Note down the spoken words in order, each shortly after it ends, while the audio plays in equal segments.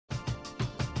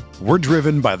We're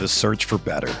driven by the search for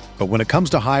better. But when it comes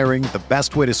to hiring, the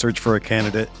best way to search for a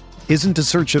candidate isn't to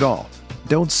search at all.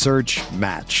 Don't search,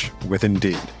 match with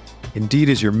Indeed. Indeed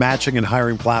is your matching and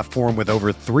hiring platform with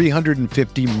over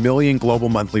 350 million global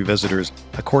monthly visitors,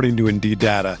 according to Indeed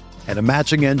data, and a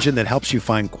matching engine that helps you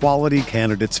find quality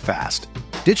candidates fast.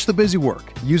 Ditch the busy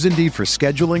work. Use Indeed for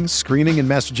scheduling, screening, and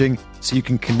messaging so you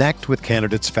can connect with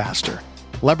candidates faster.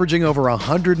 Leveraging over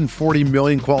 140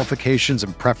 million qualifications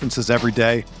and preferences every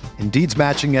day, Indeed's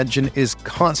matching engine is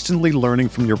constantly learning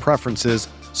from your preferences,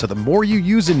 so the more you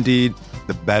use Indeed,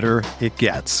 the better it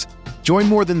gets. Join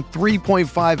more than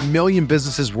 3.5 million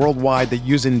businesses worldwide that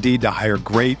use Indeed to hire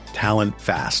great talent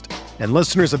fast. And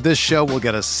listeners of this show will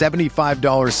get a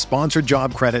 $75 sponsored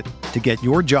job credit to get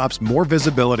your jobs more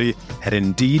visibility at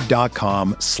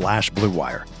Indeed.com/Blue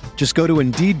Wire. Just go to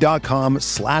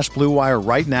Indeed.com/Blue Wire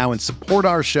right now and support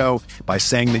our show by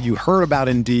saying that you heard about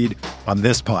Indeed on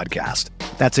this podcast.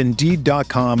 That's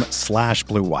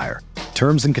Indeed.com/Blue Wire.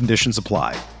 Terms and conditions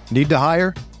apply. Need to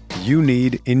hire? You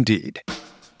need Indeed.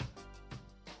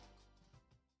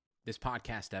 This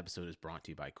podcast episode is brought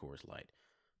to you by Coors Light.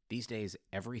 These days,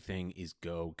 everything is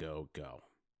go, go, go.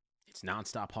 It's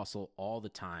nonstop hustle all the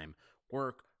time.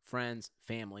 Work, friends,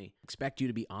 family, expect you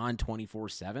to be on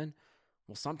 24/7.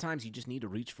 Well, sometimes you just need to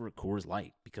reach for a Coors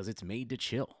Light because it's made to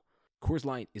chill. Coors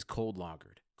Light is cold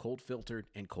lagered, cold filtered,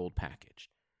 and cold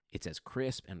packaged. It's as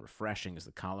crisp and refreshing as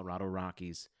the Colorado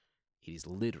Rockies. It is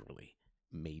literally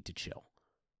made to chill.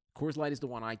 Coors Light is the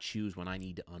one I choose when I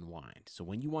need to unwind. So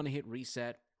when you want to hit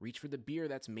reset, reach for the beer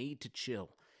that's made to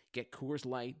chill. Get Coors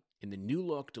Light in the new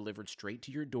look delivered straight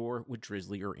to your door with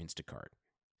Drizzly or Instacart.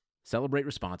 Celebrate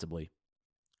responsibly.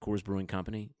 Coors Brewing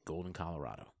Company, Golden,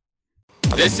 Colorado.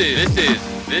 This is Heat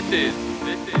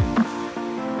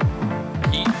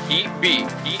Beat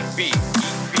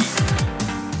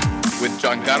with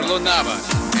Giancarlo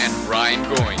Navas and Brian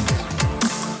Goins.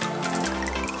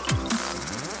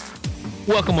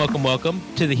 Welcome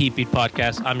to the Heat Beat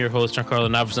Podcast. I'm your host,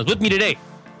 Giancarlo Navas. With me today,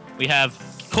 we have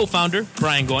co-founder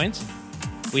Brian Goins.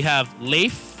 We have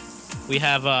Leif. We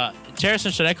have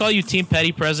Terrison. Should I call you Team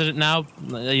Petty President now?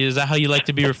 Is that how you like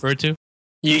to be referred to?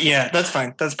 Yeah, that's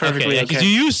fine. That's perfectly okay. Because you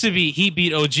used to be Heat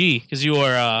Beat OG because you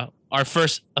were our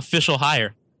first official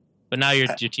hire, but now you're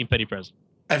Team Petty President.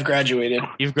 I've graduated.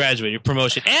 You've graduated.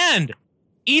 Promotion. And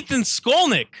Ethan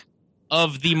Skolnick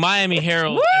of the Miami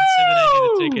Herald and 790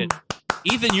 The Ticket.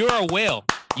 Ethan, you're a whale.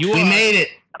 We made it.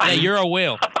 Yeah, you're a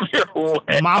whale.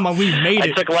 Mama, we made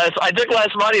it. I took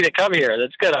less money to come here.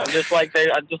 That's good. I'm just like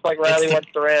Riley wants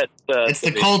the red. It's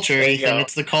the culture, Ethan.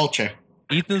 It's the culture.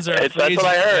 Ethan's our That's what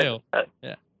I heard. whale.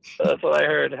 Yeah. That's what I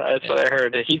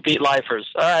heard. He beat lifers.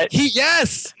 All right.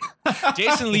 Yes.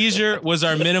 Jason Leisure was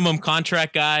our minimum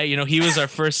contract guy. You know, he was our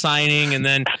first signing, and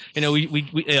then we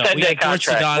 10-day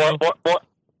contract.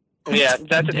 Yeah,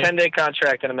 that's a 10-day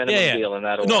contract and a minimum deal, and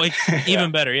that'll work.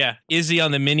 Even better. Yeah, Izzy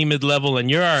on the mini mid level,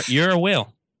 and you're a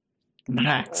whale.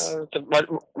 Max,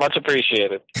 much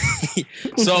appreciated.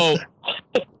 So,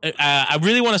 I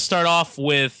really want to start off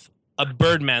with a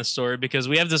Birdman story because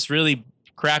we have this really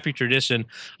crappy tradition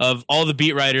of all the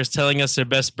beat writers telling us their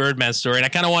best Birdman story, and I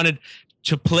kind of wanted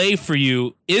to play for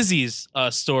you Izzy's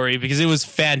story because it was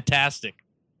fantastic.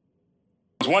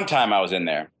 There was one time I was in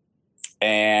there.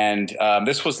 And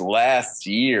this was last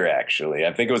year, actually.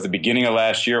 I think it was the beginning of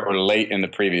last year or late in the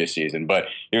previous season. But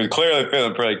he was clearly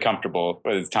feeling pretty comfortable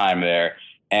with his time there.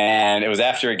 And it was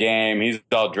after a game. He's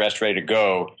all dressed, ready to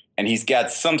go. And he's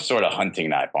got some sort of hunting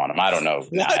knife on him. I don't know.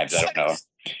 Knives, I don't know.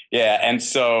 Yeah, and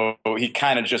so he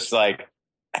kind of just like,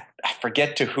 I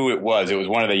forget to who it was. It was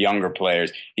one of the younger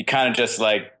players. He kind of just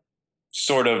like,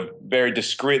 sort of very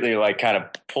discreetly like kind of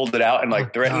pulled it out and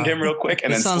like threatened him real quick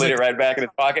and then slid it right back in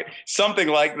his pocket. Something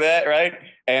like that, right?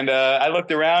 And I looked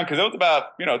around because there was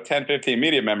about 10, 15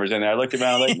 media members in there. I looked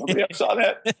around like, nobody else saw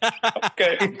that?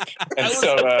 Okay. And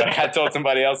so I told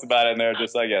somebody else about it and they were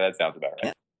just like, yeah, that sounds about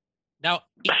right. Now,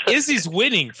 Izzy's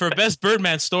winning for best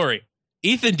Birdman story.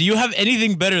 Ethan, do you have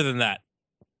anything better than that?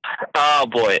 Oh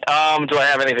boy, do I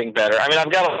have anything better? I mean,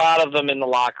 I've got a lot of them in the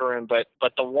locker room, but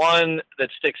the one that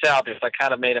sticks out because I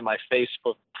kind of made it my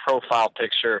Facebook profile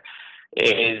picture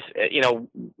is,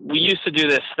 we used to do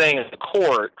this thing at the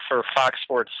court for Fox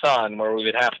Sports Sun where we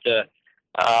would have to,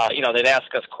 they'd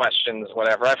ask us questions,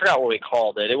 whatever. I forgot what we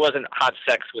called it. It wasn't Hot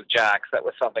Sex with Jacks. That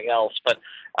was something else, but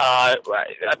a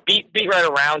beat writer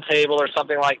roundtable or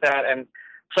something like that. And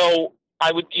so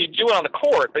you do it on the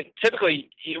court, but typically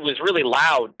it was really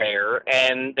loud there,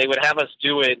 and they would have us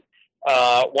do it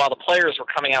while the players were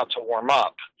coming out to warm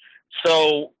up.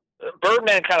 So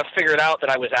Birdman kind of figured out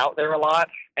that I was out there a lot,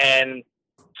 and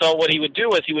so what he would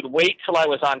do is he would wait till I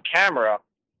was on camera,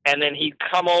 and then he'd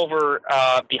come over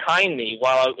behind me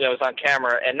while I was on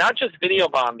camera, and not just video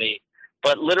bomb me,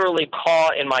 but literally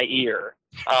caw in my ear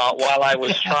while I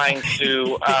was trying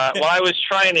to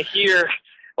hear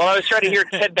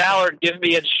Ted Ballard give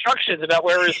me instructions about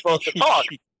where we were supposed to talk.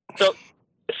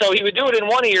 So he would do it in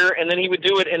one ear, and then he would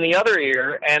do it in the other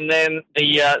ear, and then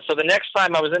so the next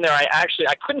time I was in there,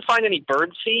 I couldn't find any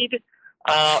bird seed,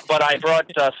 but I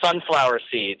brought sunflower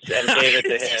seeds and gave it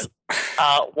to him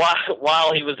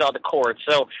while he was on the court.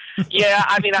 So yeah,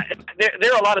 I mean,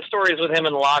 there are a lot of stories with him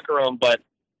in the locker room, but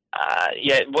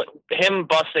him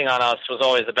busting on us was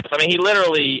always the best. I mean, he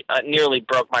literally nearly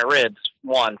broke my ribs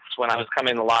once when I was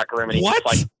coming in the locker room, and he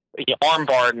he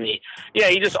armbarred me. Yeah,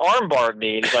 he just armbarred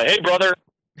me. He's like, "Hey, brother."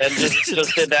 And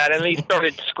just did that, and he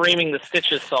started screaming the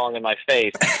Stitches song in my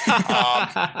face.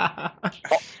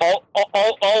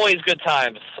 Always good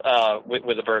times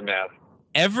with the Birdman.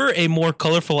 Ever a more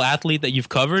colorful athlete that you've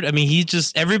covered? I mean,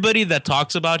 everybody that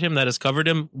talks about him, that has covered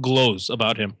him, glows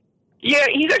about him. Yeah,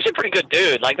 he's actually a pretty good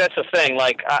dude. Like, that's the thing.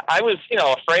 Like, I was,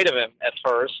 afraid of him at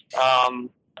first. I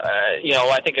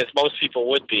think as most people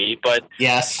would be, but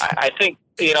yes, I think,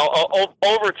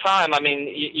 over time, I mean,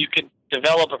 you could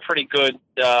develop a pretty good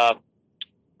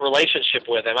relationship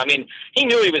with him. I mean, he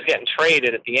knew he was getting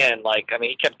traded at the end. Like, I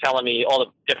mean, he kept telling me all the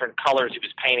different colors he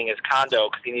was painting his condo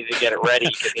because he needed to get it ready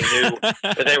because he knew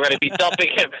that they were going to be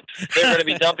dumping him. They were going to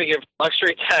be dumping him for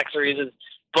luxury tax reasons.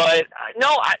 But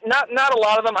no, not a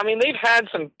lot of them. I mean, they've had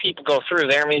some people go through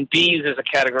there. I mean, Bees is a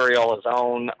category all his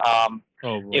own.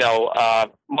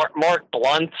 Mark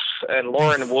Blunt and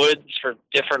Lauren Woods, for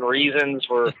different reasons,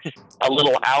 were a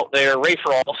little out there.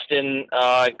 Rafer Alston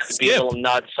could be a little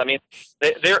nuts. I mean,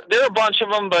 there are a bunch of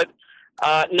them, but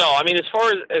no. I mean, as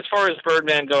far as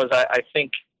Birdman goes, I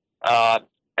think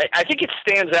it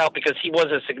stands out because he was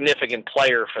a significant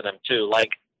player for them too.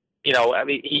 Like, I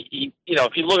mean, he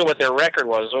if you look at what their record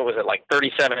was, what was it, like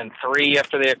 37-3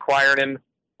 after they acquired him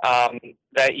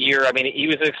that year? I mean, he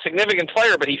was a significant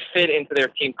player, but he fit into their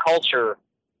team culture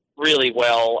really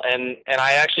well. And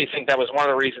I actually think that was one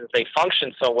of the reasons they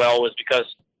functioned so well, was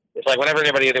because it's like whenever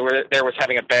anybody there was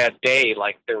having a bad day,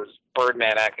 like there was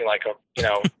Birdman acting like a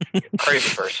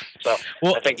crazy person. So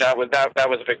I think that was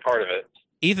a big part of it.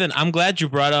 Ethan, I'm glad you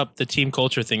brought up the team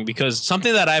culture thing, because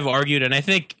something that I've argued, and I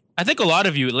think a lot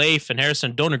of you, Leif and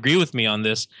Harrison, don't agree with me on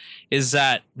this, is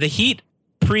that the Heat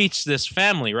preach this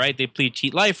family, right? They preach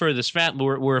Heat lifer, this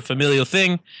family, we're a familial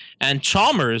thing. And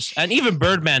Chalmers, and even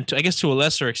Birdman, I guess to a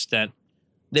lesser extent,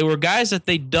 they were guys that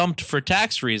they dumped for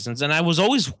tax reasons. And I was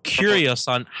always curious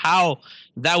on how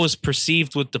that was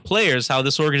perceived with the players, how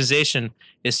this organization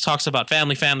talks about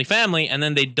family, family, family, and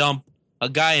then they dump a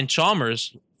guy in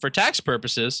Chalmers for tax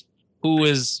purposes who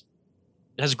has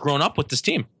grown up with this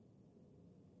team.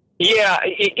 Yeah,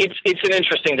 it's an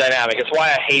interesting dynamic. It's why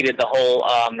I hated the whole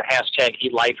hashtag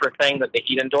Heat Lifer thing that the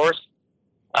Heat endorsed,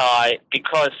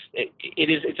 because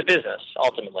it's a business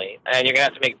ultimately, and you're gonna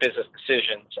have to make business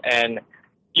decisions. And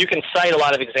you can cite a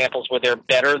lot of examples where they're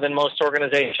better than most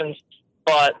organizations,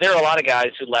 but there are a lot of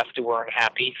guys who left who weren't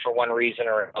happy for one reason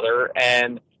or another.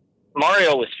 And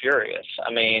Mario was furious.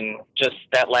 I mean, just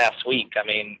that last week. I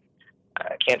mean,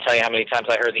 I can't tell you how many times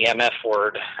I heard the MF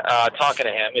word talking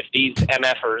to him. If these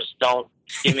MFers don't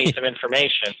give me some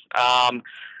information,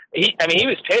 he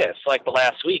was pissed. Like the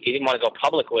last week, he didn't want to go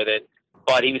public with it,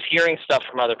 but he was hearing stuff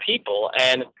from other people.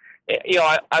 And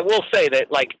I will say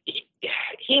that like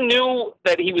he knew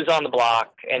that he was on the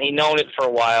block, and he'd known it for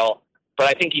a while. But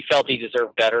I think he felt he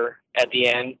deserved better at the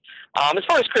end. As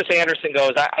far as Chris Anderson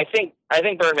goes, I think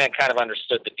Birdman kind of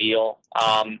understood the deal.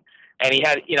 And he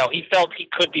had, he felt he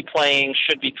could be playing,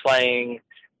 should be playing,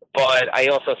 but I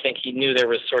also think he knew there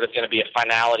was sort of going to be a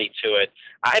finality to it.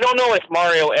 I don't know if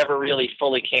Mario ever really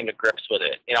fully came to grips with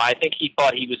it. I think he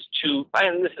thought he was too,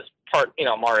 and this is part,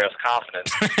 Mario's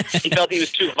confidence. He felt he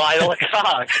was too vital a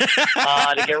cog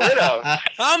to get rid of.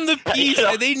 I'm the piece.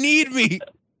 They need me.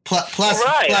 Plus,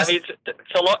 I mean, to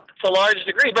a large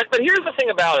degree. But here's the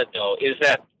thing about it, though, is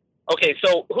that, okay,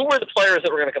 so who were the players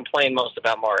that were going to complain most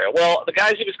about Mario? Well, the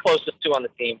guys he was closest to on the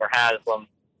team were Haslam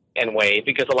and Wade,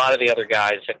 because a lot of the other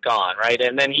guys had gone, right?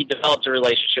 And then he developed a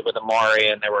relationship with Amari,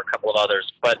 and there were a couple of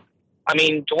others. But, I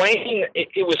mean, Dwayne,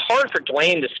 it was hard for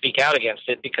Dwayne to speak out against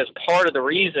it, because part of the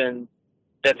reason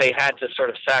that they had to sort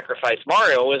of sacrifice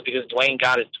Mario was because Dwayne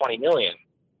got his $20 million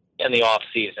in the off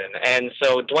season. And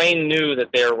so Dwayne knew that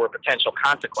there were potential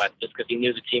consequences because he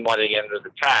knew the team wanted to get into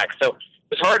the tax. So it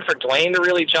was hard for Dwayne to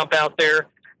really jump out there.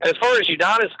 And as far as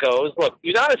Udonis goes, look,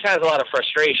 Udonis has a lot of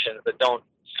frustrations that don't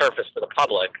surface to the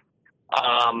public,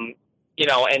 for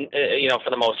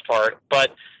the most part.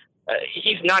 But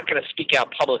he's not going to speak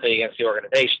out publicly against the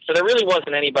organization. So there really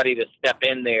wasn't anybody to step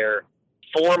in there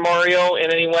for Mario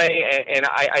in any way. And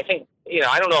I think,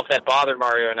 I don't know if that bothered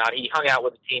Mario or not. He hung out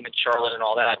with the team in Charlotte and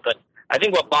all that, but I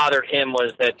think what bothered him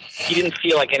was that he didn't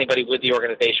feel like anybody with the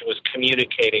organization was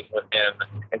communicating with him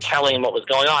and telling him what was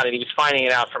going on. And he was finding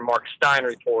it out from Mark Stein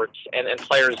reports, and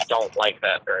players don't like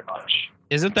that very much.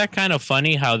 Isn't that kind of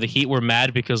funny how the Heat were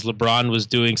mad because LeBron was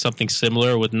doing something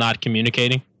similar with not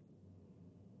communicating?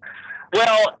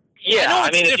 Well, yeah.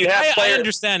 I mean, if you have players, I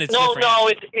understand it's different.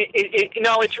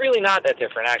 No, it's really not that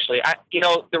different, actually.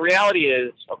 The reality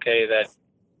is, that,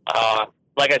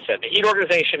 like I said, the Heat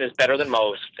organization is better than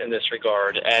most in this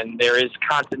regard, and there is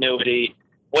continuity.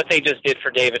 What they just did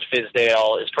for David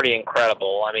Fizdale is pretty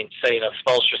incredible. I mean,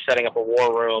 Spoelstra setting up a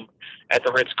war room at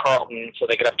the Ritz-Carlton so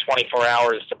they could have 24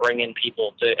 hours to bring in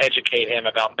people to educate him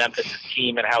about Memphis'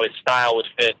 team and how his style would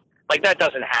fit. Like, that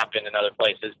doesn't happen in other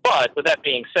places. But with that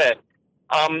being said,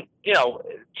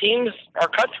 teams are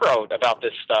cutthroat about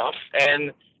this stuff.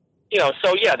 And,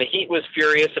 the Heat was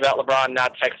furious about LeBron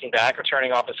not texting back or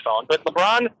turning off his phone. But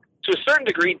LeBron, to a certain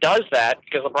degree, does that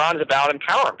because LeBron's about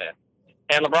empowerment.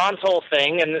 And LeBron's whole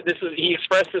thing, and he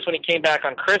expressed this when he came back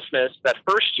on Christmas that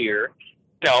first year,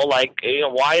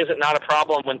 why is it not a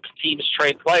problem when teams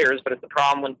trade players, but it's a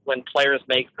problem when players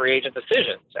make free agent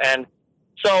decisions? And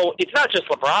so it's not just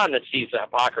LeBron that sees the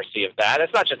hypocrisy of that.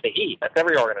 It's not just the Heat. That's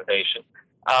every organization.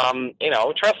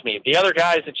 Trust me, the other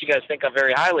guys that you guys think of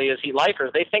very highly as Heat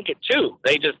lifers, they think it too.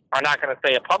 They just are not going to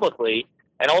say it publicly.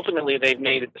 And ultimately, they've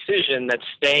made a decision that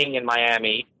staying in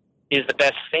Miami is the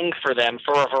best thing for them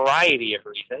for a variety of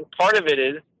reasons. Part of it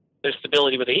is their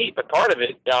stability with the Heat, but part of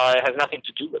it has nothing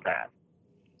to do with that.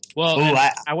 Well,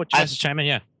 I would just chime in,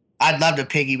 yeah. I'd love to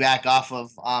piggyback off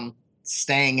of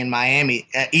staying in Miami.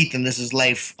 Ethan, this is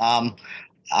Leif.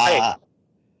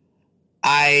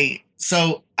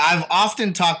 So I've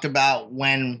often talked about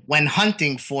when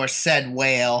hunting for said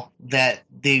whale that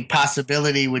the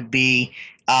possibility would be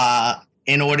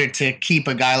in order to keep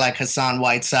a guy like Hassan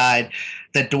Whiteside,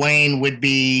 that Dwayne would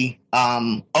be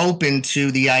open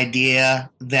to the idea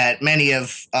that many have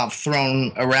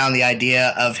thrown around the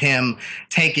idea of him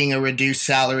taking a reduced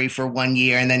salary for 1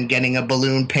 year and then getting a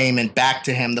balloon payment back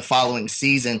to him the following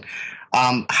season.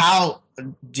 How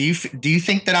do you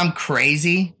think that I'm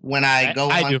crazy when I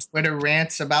go on Twitter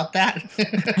rants about that?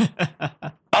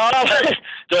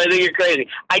 Do I think you're crazy?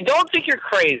 I don't think you're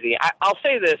crazy. I'll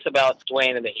say this about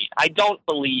Dwayne and the Heat. I don't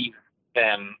believe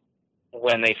them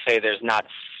when they say there's not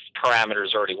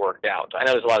parameters already worked out. I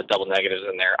know there's a lot of double negatives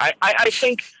in there. I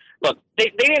think, look, they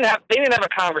didn't have a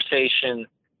conversation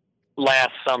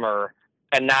last summer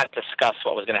and not discuss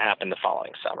what was going to happen the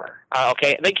following summer.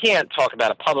 Okay, they can't talk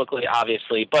about it publicly,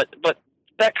 obviously, but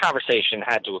that conversation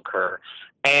had to occur.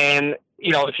 And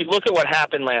if you look at what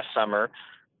happened last summer,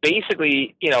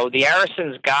 basically, the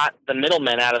Arisons got the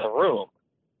middlemen out of the room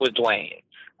with Dwayne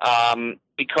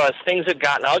because things had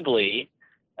gotten ugly.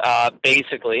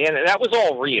 Basically, and that was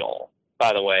all real,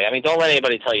 by the way. I mean, don't let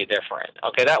anybody tell you different.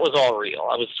 Okay, that was all real.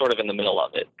 I was sort of in the middle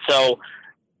of it. So,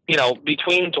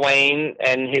 between Dwayne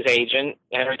and his agent,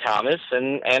 Henry Thomas,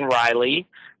 and Riley,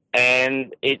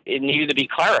 and it needed to be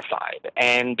clarified.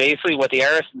 And basically what the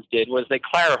Arisons did was they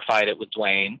clarified it with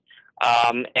Dwayne,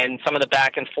 and some of the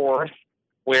back and forth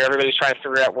where everybody was trying to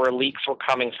figure out where leaks were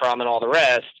coming from and all the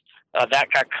rest, that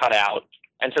got cut out.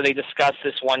 And so they discussed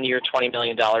this 1 year, $20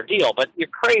 million deal. But you're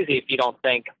crazy if you don't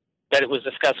think that it was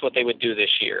discussed what they would do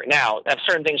this year. Now, have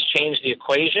certain things changed the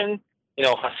equation?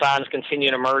 Hassan's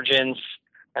continued emergence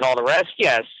and all the rest?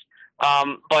 Yes.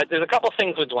 But there's a couple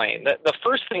things with Dwayne. The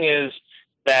first thing is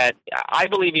that I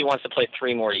believe he wants to play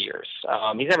 3 more years.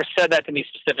 He's never said that to me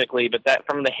specifically, but that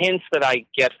from the hints that I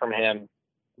get from him,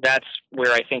 that's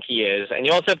where I think he is. And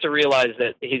you also have to realize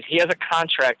that he has a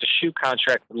shoe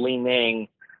contract with Li Ning,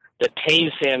 that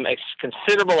pays him a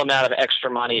considerable amount of extra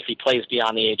money if he plays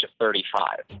beyond the age of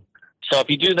 35. So if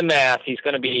you do the math, he's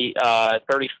going to be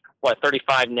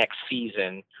 35 next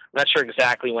season. I'm not sure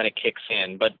exactly when it kicks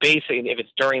in, but basically if it's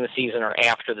during the season or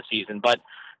after the season. But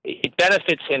it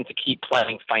benefits him to keep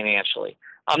playing financially.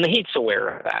 The Heat's aware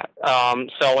of that.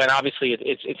 And obviously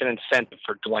it's an incentive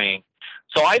for Dwayne.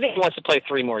 So I think he wants to play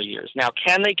 3 more years. Now,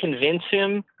 can they convince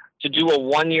him to do a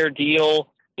 1-year deal?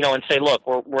 And say, look,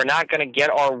 we're not going to get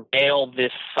our whale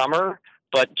this summer,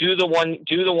 but do the 1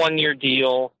 year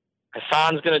deal.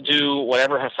 Hassan's going to do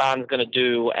whatever Hassan's going to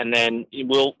do, and then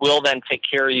we'll then take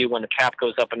care of you when the cap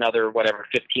goes up another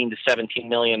 15 to 17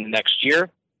 million next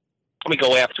year. We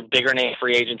go after bigger name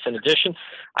free agents in addition.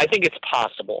 I think it's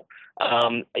possible.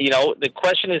 The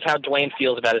question is how Dwayne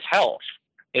feels about his health.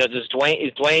 Does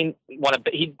Dwayne want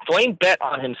to? Dwayne bet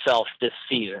on himself this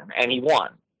season, and he won,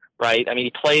 right? I mean,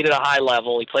 he played at a high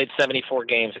level. He played 74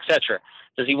 games, etc.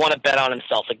 Does he want to bet on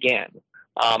himself again?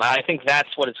 I think that's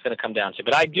what it's going to come down to.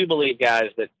 But I do believe, guys,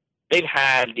 that they've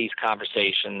had these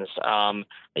conversations.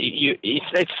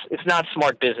 It's not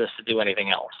smart business to do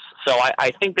anything else. So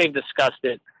I think they've discussed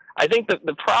it. I think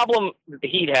the problem the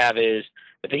Heat have is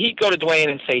if the Heat go to Dwayne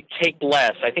and say take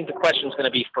less, I think the question is going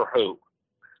to be for who.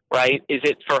 Right? Is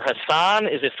it for Hassan?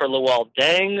 Is it for Luol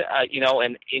Deng? I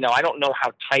don't know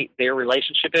how tight their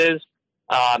relationship is.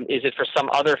 Is it for some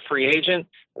other free agent?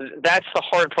 That's the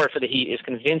hard part for the Heat, is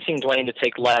convincing Dwayne to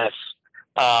take less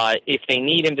if they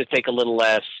need him to take a little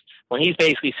less. When he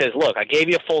basically says, look, I gave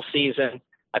you a full season.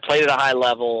 I played at a high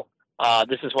level.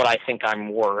 This is what I think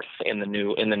I'm worth in the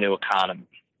new economy.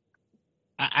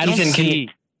 I don't see...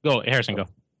 Go, Harrison, go.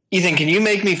 Ethan, can you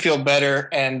make me feel better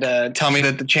and tell me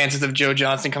that the chances of Joe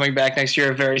Johnson coming back next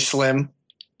year are very slim?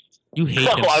 You hate him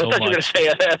so much.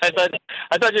 I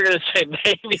thought you were going to say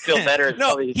make me feel better.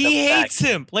 No, he hates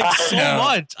him so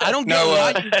much. I don't know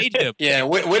why you hate him. Yeah,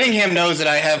 Whittingham knows that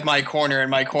I have my corner, and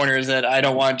my corner is that I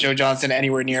don't want Joe Johnson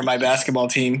anywhere near my basketball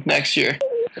team next year.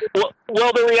 Well,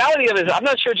 the reality of it is I'm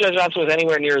not sure Joe Johnson was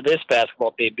anywhere near this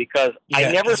basketball team because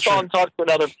I never saw him talk to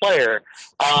another player.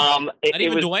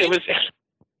 It was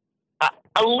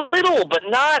a little, but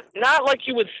not like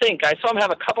you would think. I saw him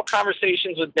have a couple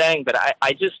conversations with Deng, but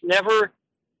I just never.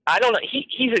 I don't know.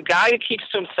 He's a guy who keeps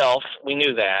to himself. We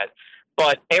knew that,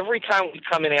 but every time we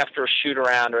come in after a shoot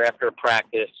around or after a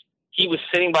practice, he was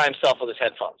sitting by himself with his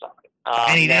headphones on.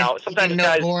 And he didn't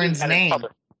know Goran's name.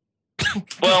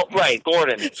 Well, right,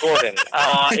 Gordon,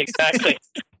 exactly.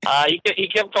 He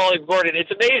kept calling Gordon. It's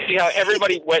amazing how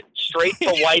everybody went straight to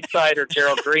Whiteside or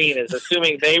Gerald Green, is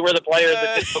assuming they were the players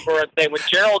that did Goran's name. When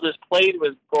Gerald has played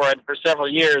with Goran for several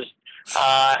years,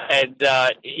 but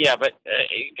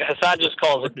Hassan just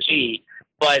calls it G.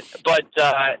 But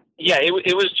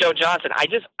it was Joe Johnson.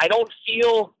 I don't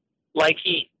feel like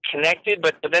he connected,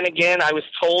 but then again, I was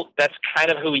told that's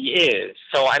kind of who he is.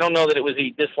 So I don't know that it was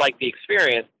he disliked the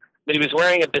experience. But he was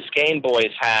wearing a Biscayne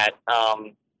Boys hat,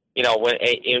 when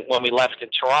we left in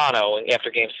Toronto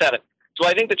after Game 7. So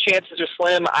I think the chances are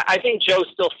slim. I think Joe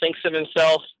still thinks of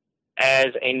himself as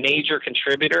a major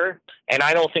contributor, and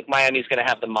I don't think Miami's going to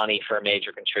have the money for a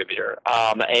major contributor.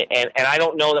 And I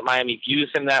don't know that Miami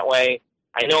views him that way.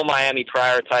 I know Miami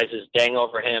prioritizes Deng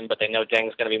over him, but they know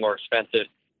Deng's going to be more expensive.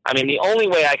 I mean, the only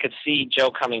way I could see Joe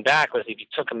coming back was if he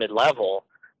took a mid-level.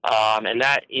 And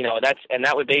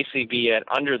that would basically be an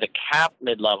under the cap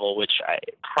mid-level, which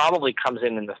probably comes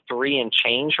in the 3 and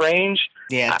change range.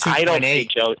 Yeah, I don't see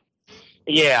Joe.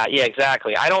 Yeah,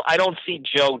 exactly. I don't see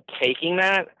Joe taking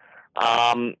that.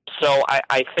 So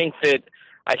I think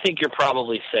you're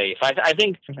probably safe. I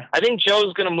think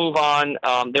Joe's going to move on.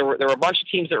 There were a bunch of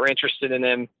teams that were interested in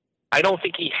him. I don't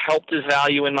think he helped his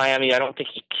value in Miami. I don't think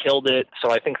he killed it. So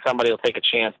I think somebody will take a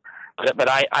chance. But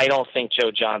I don't think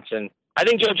Joe Johnson. I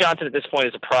think Joe Johnson at this point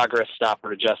is a progress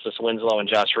stopper to Justice Winslow and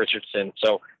Josh Richardson.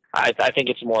 So I think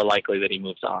it's more likely that he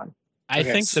moves on. I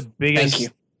think the biggest. Thank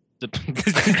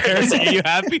you. Harrison, are you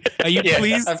happy? Are you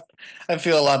pleased? I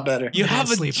feel a lot better. You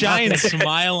have a giant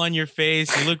smile on your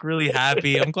face. You look really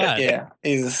happy. I'm glad. Yeah,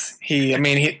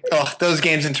 those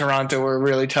games in Toronto were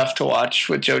really tough to watch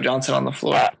with Joe Johnson on the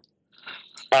floor. And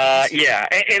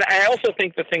I also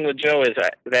think the thing with Joe is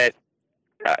that.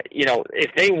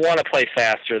 If they want to play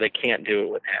faster, they can't do it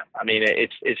with him. I mean,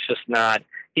 it's just not.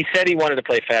 He said he wanted to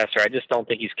play faster. I just don't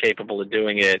think he's capable of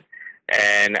doing it.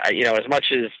 And as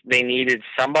much as they needed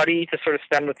somebody to sort of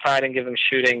stem the tide and give them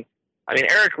shooting, I mean,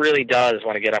 Eric really does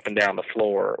want to get up and down the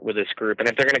floor with this group. And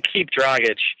if they're going to keep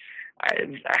Dragic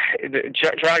and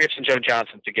Joe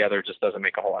Johnson together just doesn't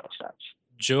make a whole lot of sense.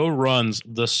 Joe runs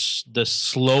the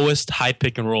slowest high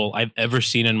pick and roll I've ever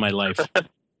seen in my life.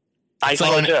 I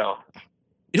saw Joe.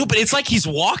 But it's like he's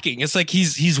walking. It's like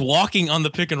he's walking on the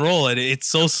pick and roll, and it's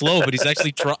so slow. But he's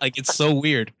actually it's so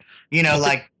weird.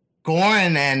 Like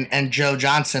Goran and Joe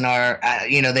Johnson are,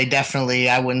 they definitely.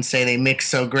 I wouldn't say they mix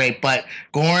so great, but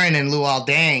Goran and Luol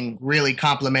Deng really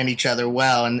complement each other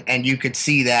well, and you could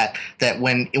see that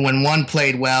when one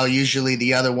played well, usually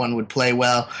the other one would play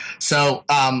well. So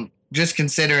just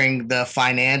considering the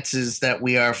finances that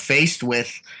we are faced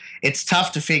with. It's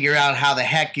tough to figure out how the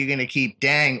heck you're going to keep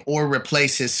Deng or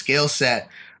replace his skill set.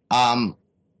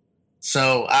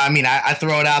 So, I mean, I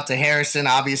throw it out to Harrison,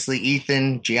 obviously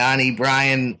Ethan, Gianni,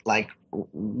 Brian. Like,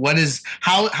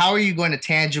 how are you going to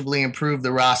tangibly improve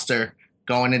the roster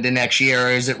going into next year, or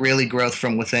is it really growth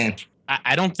from within?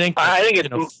 I don't think. I think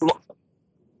it's.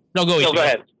 No, go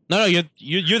ahead. No, you're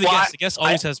the guest. The guest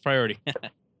always has priority.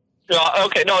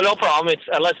 Okay, no problem. It's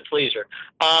unless it's leisure.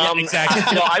 Exactly.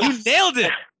 You nailed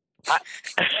it.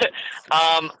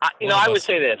 I would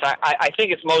say this. I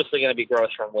think it's mostly going to be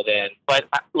growth from within. But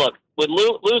look, with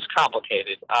Lou's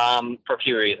complicated for a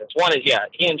few reasons. One is,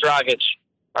 he and Dragic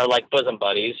are like bosom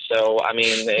buddies. So I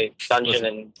mean, they Dungeon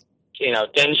and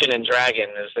Dragon,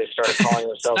 as they started calling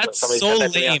themselves. That's somebody so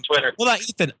said that lame. on Twitter. Hold on,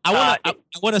 Ethan. I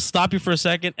want to stop you for a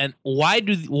second. And why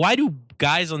do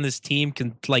guys on this team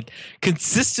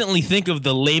consistently think of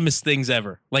the lamest things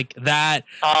ever, like that?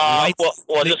 Just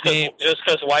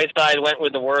because Whiteside went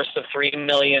with the worst of 3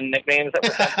 million nicknames that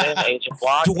were sent in, Agent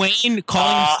Block. Dwayne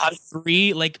calling him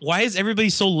 3. Like, why is everybody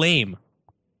so lame?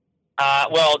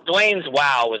 Dwayne's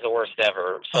wow was the worst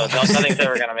ever, so nothing's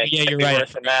ever going to make it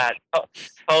worse than that.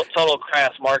 Total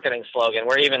crass marketing slogan,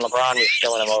 where even LeBron was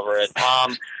killing him over it.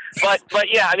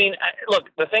 But yeah, I mean, look,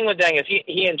 the thing with Deng is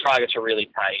he and Dragic are really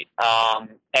tight,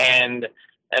 and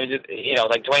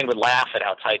like Dwayne would laugh at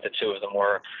how tight the two of them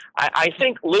were. I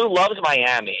think Lou loves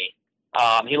Miami.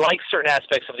 He likes certain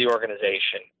aspects of the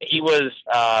organization. He was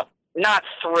not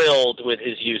thrilled with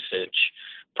his usage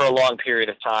for a long period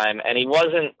of time, and he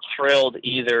wasn't thrilled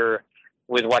either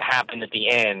with what happened at the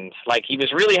end. Like, he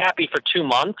was really happy for 2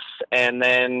 months, and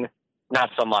then not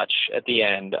so much at the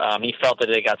end. He felt that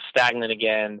they got stagnant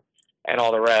again and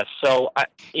all the rest. So,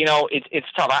 it's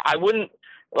tough. I wouldn't,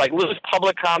 like, Lou's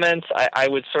public comments, I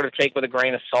would sort of take with a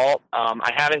grain of salt.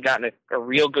 I haven't gotten a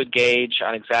real good gauge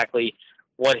on exactly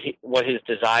what his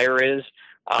desire is.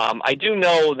 I do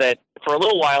know that for a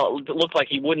little while it looked like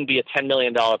he wouldn't be a $10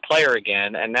 million player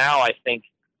again, and now I think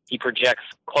he projects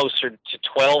closer to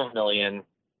 $12 million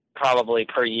probably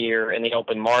per year in the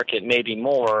open market, maybe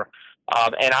more.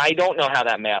 And I don't know how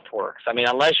that math works. I mean,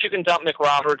 unless you can dump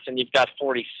McRoberts and you've got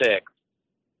 46.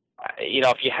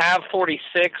 If you have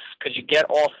 46, could you get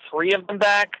all 3 of them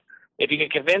back? If you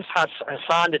could convince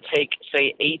Hassan to take,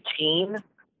 say, 18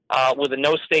 with a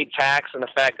no-state tax and the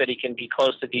fact that he can be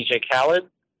close to DJ Khaled,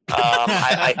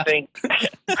 I think,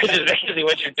 which is basically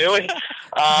what you're doing.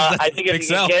 I think if you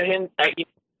can get him,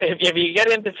 if you get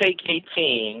him to take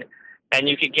 18, and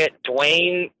you could get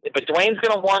Dwayne, but Dwayne's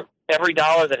going to want every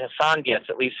dollar that Hassan gets,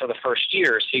 at least for the first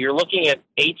year. So you're looking at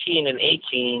 18 and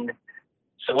 18.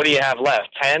 So what do you have left?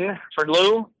 10 for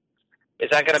Lou? Is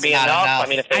that going to be enough? I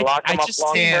mean, if they lock him up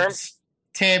long term,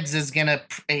 Tibbs is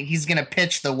he's gonna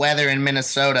pitch the weather in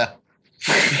Minnesota.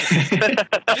 You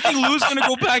think Lou's gonna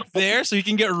go back there so he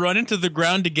can get run into the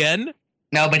ground again?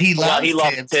 No, but he loves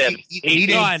Tibbs. He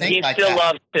still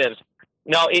loves Tibbs.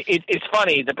 No, it's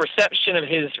funny. The perception of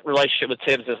his relationship with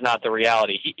Tibbs is not the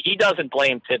reality. He doesn't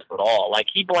blame Tibbs at all. Like,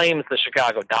 he blames the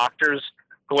Chicago doctors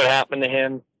for what happened to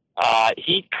him.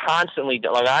 He constantly,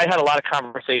 like, I had a lot of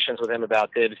conversations with him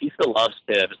about Tibbs. He still loves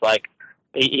Tibbs. Like,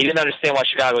 he didn't understand why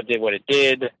Chicago did what it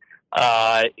did.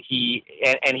 He's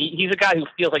a guy who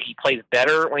feels like he plays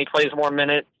better when he plays more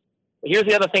minutes. Here's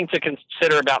the other thing to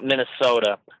consider about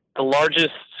Minnesota: the largest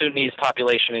Sudanese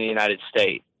population in the United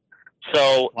States.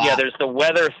 So, wow. Yeah, there's the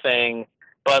weather thing,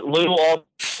 but Lou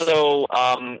also,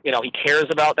 he cares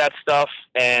about that stuff,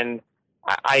 and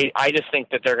I just think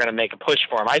that they're going to make a push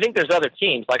for him. I think there's other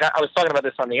teams. Like, I was talking about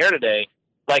this on the air today.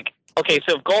 Like, okay,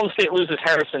 so if Golden State loses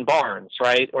Harrison Barnes,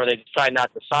 right, or they decide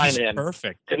not to sign him,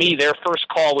 perfect. To me, their first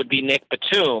call would be Nick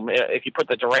Batum, if you put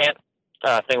the Durant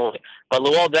thing away. But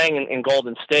Luol Deng in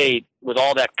Golden State, with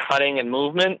all that cutting and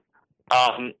movement,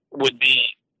 would be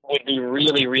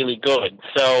really, really good.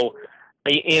 So,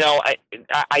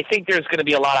 I think there's going to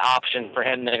be a lot of options for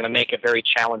him that are going to make it very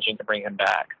challenging to bring him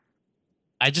back.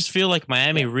 I just feel like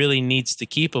Miami really needs to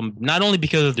keep him, not only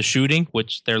because of the shooting,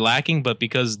 which they're lacking, but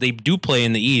because they do play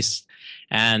in the East.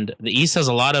 And the East has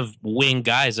a lot of wing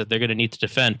guys that they're going to need to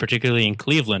defend, particularly in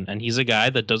Cleveland. And he's a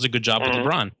guy that does a good job with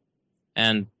LeBron.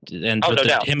 And him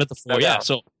at the 4, yeah.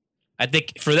 So I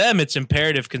think for them, it's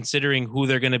imperative considering who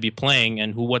they're going to be playing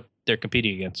and what they're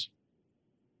competing against.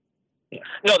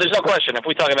 No, there's no question. If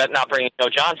we talk about not bringing Joe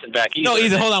Johnson back,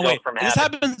 hold on, wait.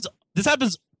 This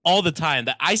happens all the time,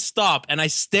 that I stop and I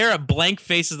stare at blank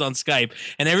faces on Skype,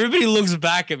 and everybody looks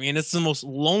back at me, and it's the most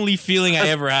lonely feeling I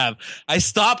ever have. I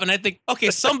stop and I think,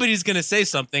 okay, somebody's gonna say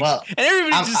something, and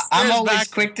everybody just stares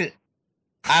back.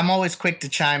 I'm always quick to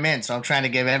chime in, so I'm trying to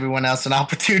give everyone else an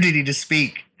opportunity to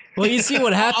speak. Well, you see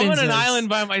what happens. I'm on an island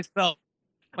by myself.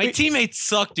 My teammates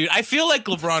suck, dude. I feel like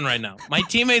LeBron right now. My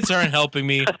teammates aren't helping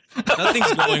me.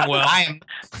 Nothing's going well. I am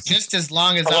just as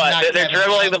long as I'm not. They're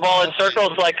dribbling the ball in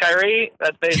circles like Kyrie.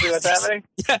 That's basically what's happening.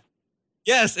 Yeah.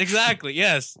 Yes, exactly.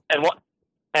 Yes. And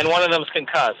one of them's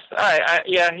concussed. All right.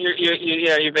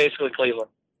 You're basically Cleveland.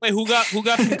 Wait, who got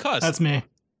concussed? That's me.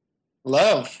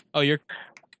 Love. Oh, you're.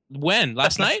 When?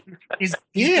 Last night? He's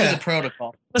through the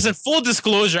protocol. Listen, full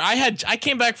disclosure, I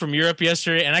came back from Europe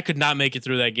yesterday and I could not make it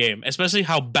through that game, especially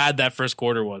how bad that first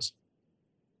quarter was.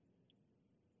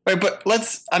 Right, but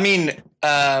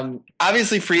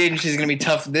obviously free agency is going to be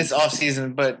tough this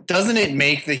offseason, but doesn't it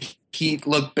make the Heat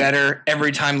look better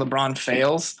every time LeBron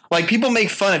fails? Like, people make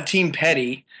fun of Team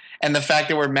Petty and the fact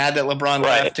that we're mad that LeBron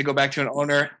left to go back to an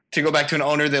owner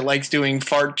that likes doing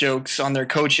fart jokes on their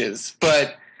coaches.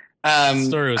 But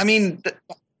Miami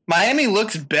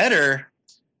looks better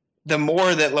the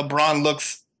more that LeBron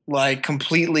looks like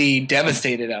completely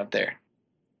devastated out there.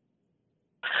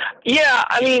 Yeah,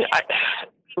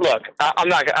 look, I'm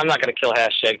not going to kill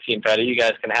hashtag Team Petty. You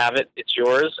guys can have it. It's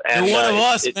yours. And, you're one of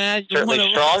us, it's man. You're certainly one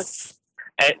of strong. us.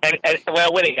 And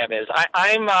Whittingham is. I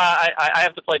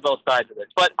have to play both sides of this.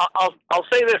 But I'll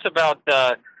say this about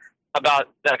that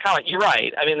comment. You're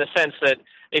right. In the sense that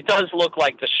it does look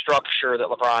like the structure that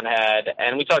LeBron had,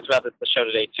 and we talked about this in the show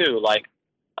today too. Like,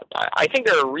 I think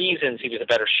there are reasons he was a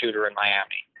better shooter in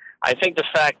Miami. I think the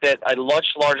fact that a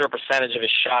much larger percentage of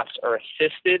his shots are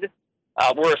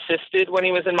were assisted when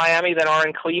he was in Miami than are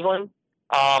in Cleveland,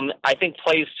 I think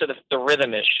plays to the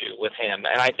rhythm issue with him.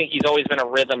 And I think he's always been a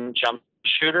rhythm jump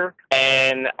shooter,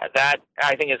 and that,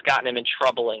 I think, has gotten him in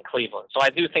trouble in Cleveland. So I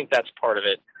do think that's part of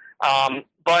it.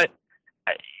 But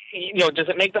does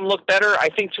it make them look better? I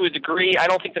think to a degree. I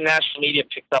don't think the national media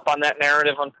picked up on that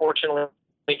narrative, unfortunately,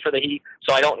 for the Heat.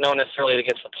 So I don't know necessarily that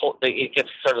it gets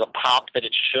sort of the pop that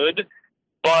it should.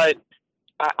 But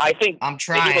I think I'm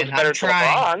trying. the Heat looks better to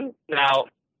LeBron. Now,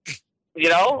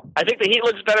 I think the Heat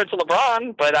looks better to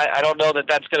LeBron, but I don't know that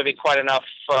that's going to be quite enough,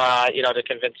 to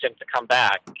convince him to come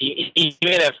back. Even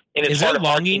if in his heart of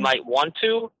hearts he might want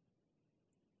to.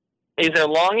 Is there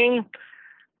longing?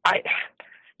 I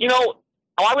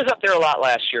was up there a lot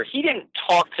last year. He didn't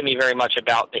talk to me very much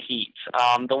about the Heat.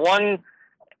 The one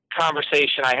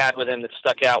conversation I had with him that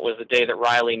stuck out was the day that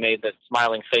Riley made the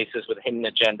smiling faces with hidden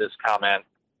agendas comment.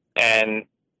 And,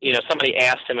 somebody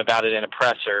asked him about it in a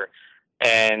presser,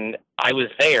 and I was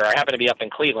there. I happened to be up in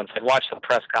Cleveland, so I'd watched the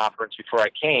press conference before I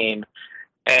came,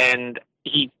 and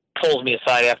he pulls me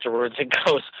aside afterwards and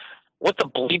goes, "What the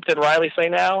bleep did Riley say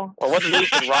now?" Or "What the bleep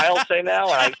did Ryle say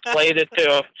now?" And I explained it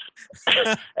to him.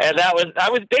 And I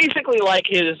was basically like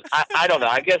I don't know,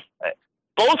 I guess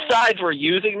both sides were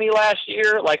using me last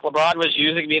year. Like, LeBron was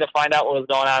using me to find out what was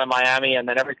going on in Miami, and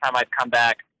then every time I'd come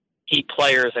back, Heat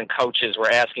players and coaches were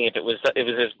asking if it was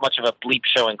as much of a bleep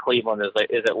show in Cleveland as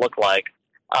it looked like.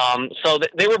 So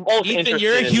they were both interested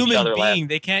you're a in human each other. being.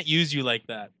 They can't use you like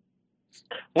that.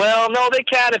 Well, no, they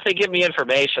can if they give me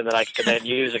information that I can then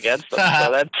use against them.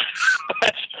 So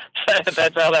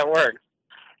that's how that works.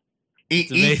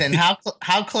 Ethan,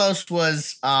 how close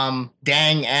was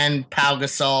Dang and Pau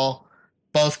Gasol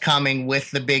both coming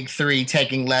with the big three,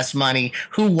 taking less money?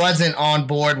 Who wasn't on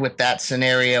board with that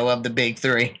scenario of the big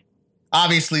three?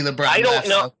 Obviously, LeBron. I don't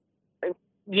know.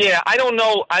 Yeah, I don't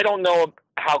know. I don't know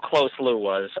how close Lou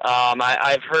was.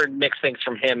 I've heard mixed things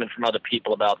from him and from other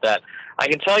people about that. I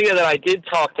can tell you that I did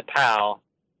talk to Pau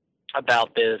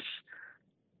about this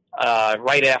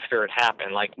right after it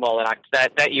happened.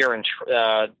 That year,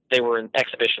 they were in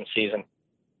exhibition season,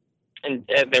 and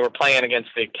they were playing against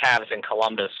the Cavs in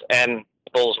Columbus, and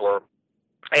the Bulls were.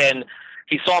 And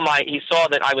he saw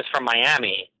that I was from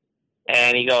Miami,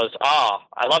 and he goes, "Oh,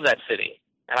 I love that city."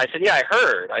 And I said, "Yeah, I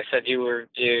heard." I said, "You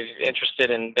interested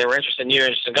in? They were interested in you,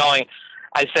 interested in going."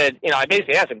 I said, I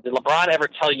basically asked him, "Did LeBron ever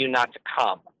tell you not to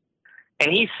come?"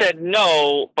 And he said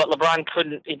no, but LeBron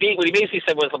couldn't. What he basically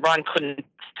said was LeBron couldn't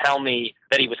tell me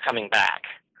that he was coming back.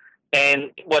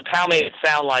 And what Pau made it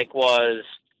sound like was,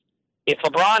 if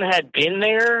LeBron had been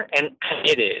there and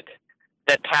committed,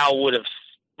 that Pau would have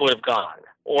gone,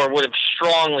 or would have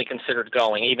strongly considered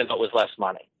going, even though it was less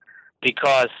money,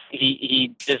 because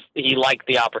he liked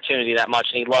the opportunity that much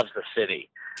and he loves the city.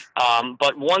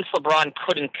 But once LeBron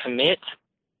couldn't commit,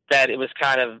 that it was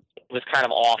kind of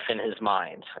off in his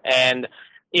mind. And,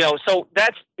 so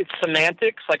it's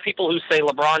semantics. Like, people who say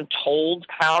LeBron told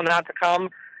Pau not to come,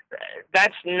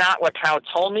 that's not what Pau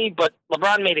told me, but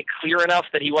LeBron made it clear enough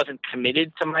that he wasn't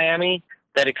committed to Miami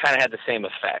that it kind of had the same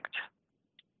effect.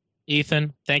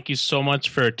 Ethan, thank you so much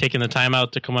for taking the time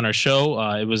out to come on our show.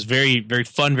 It was very, very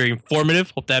fun, very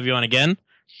informative. Hope to have you on again.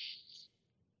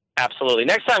 Absolutely.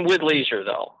 Next time with leisure,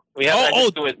 though. I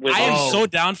am so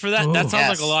down for that. That sounds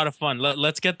like a lot of fun.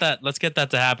 Let's get that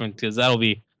to happen, because that'll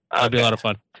be a lot of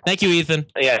fun. Thank you, Ethan.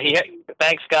 Yeah.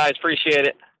 Thanks, guys. Appreciate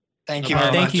it. Thank you very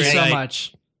much. Thank you so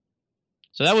much.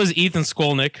 So that was Ethan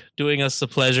Skolnick doing us the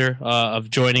pleasure of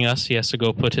joining us. He has to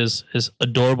go put his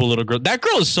adorable little girl. That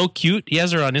girl is so cute. He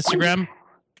has her on Instagram.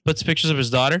 Puts pictures of his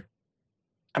daughter.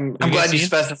 I'm glad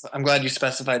you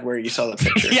specified where you saw the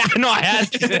picture. Yeah, no, I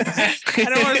had to. I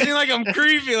don't want to seem like I'm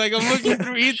creepy, like I'm looking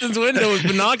through Ethan's window with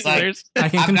binoculars. I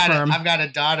can confirm. I've got a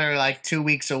daughter like 2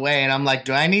 weeks away, and I'm like,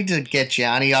 do I need to get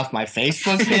Gianni off my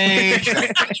Facebook page?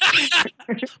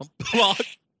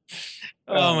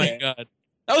 Oh my god,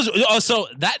 that was also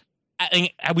that.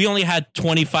 We only had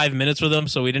 25 minutes with him,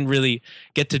 so we didn't really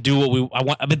get to do what I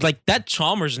want. But like that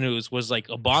Chalmers news was like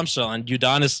a bombshell, and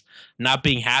Udonis not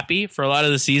being happy for a lot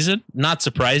of the season. Not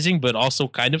surprising, but also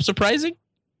kind of surprising.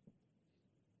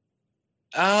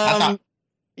 Yeah,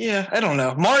 I don't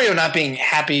know. Mario not being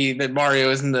happy that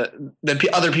Mario isn't the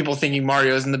other people thinking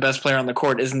Mario isn't the best player on the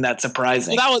court isn't that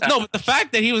surprising. Well, but the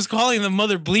fact that he was calling them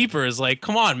mother bleeper is like,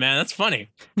 come on, man, that's funny.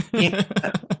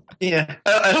 Yeah,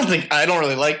 I don't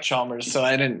really like Chalmers, so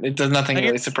it does nothing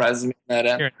really surprises me in that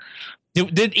end.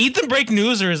 Did Ethan break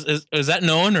news, or is that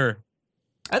known? Or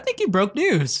I think he broke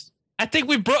news. I think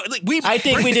we broke. I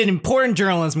think we did important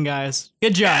journalism, guys.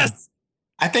 Good job. Yes.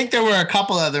 I think there were a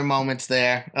couple other moments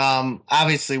there.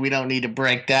 Obviously, we don't need to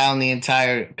break down the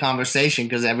entire conversation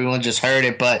because everyone just heard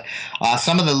it. But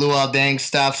some of the Luol Deng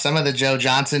stuff, some of the Joe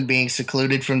Johnson being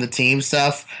secluded from the team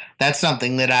stuff, that's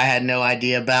something that I had no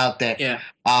idea about.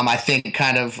 I think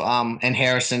kind of, and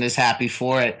Harrison is happy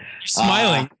for it.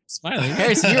 Smiling.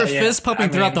 Harrison, you were fist pumping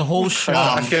throughout the whole show.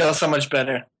 I feel so much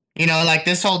better. You know, like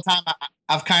this whole time,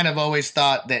 I've kind of always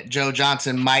thought that Joe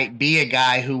Johnson might be a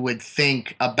guy who would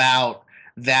think about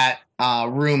that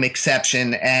room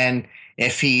exception, and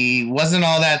if he wasn't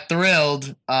all that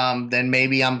thrilled, then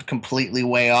maybe I'm completely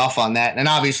way off on that. And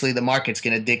obviously the market's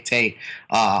going to dictate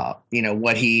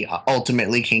what he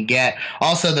ultimately can get.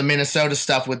 Also, the Minnesota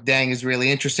stuff with Deng is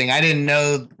really interesting. I didn't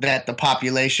know that the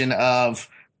population of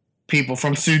people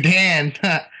from Sudan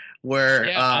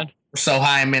were so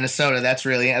high in Minnesota. That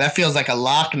feels like a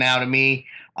lock now to me.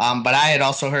 But I had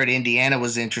also heard Indiana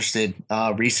was interested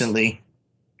recently.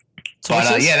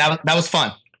 But that was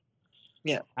fun.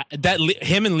 Yeah,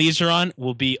 him and Leisure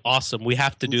will be awesome. We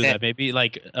have to do that. Maybe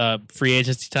like free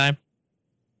agency time.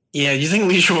 Yeah, you think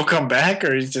Leisure will come back,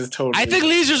 or he's just totally? I think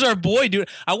Leisure's our boy, dude.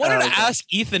 I wanted to ask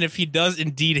Ethan if he does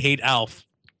indeed hate Alf.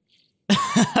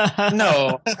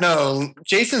 No.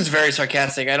 Jason's very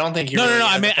sarcastic. I don't think he. No.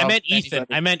 I meant Ethan.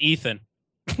 I meant Ethan.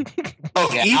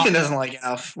 Ethan doesn't like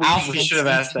Alf. We should have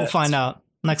asked that. We'll find out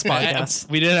next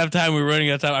podcast. We didn't have time. We were running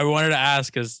out of time. I wanted to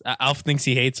ask because Alf thinks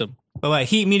he hates him. But what,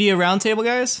 Heat Media Roundtable,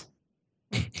 guys?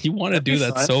 You want to do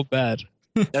that so bad.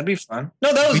 That'd be fun.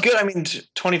 No, that was good. I mean,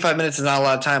 25 minutes is not a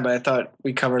lot of time, but I thought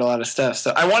we covered a lot of stuff.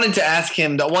 So I wanted to ask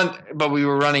him but we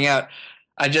were running out.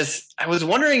 I was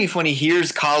wondering if when he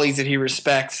hears colleagues that he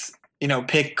respects,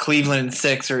 pick Cleveland in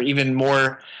 6 or even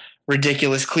more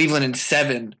ridiculous Cleveland in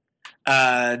 7,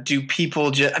 do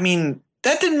people just? I mean,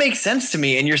 that didn't make sense to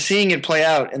me. And you're seeing it play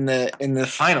out in the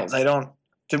finals.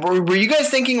 Were you guys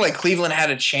thinking like Cleveland had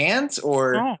a chance,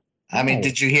 or? No. I mean,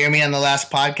 did you hear me on the last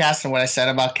podcast and what I said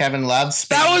about Kevin Love?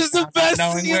 That was the best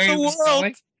thing in the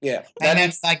world. Yeah, and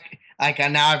it's like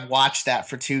now I've watched that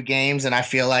for 2 games, and I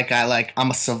feel like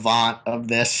I'm a savant of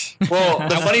this. Well,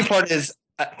 the funny part is,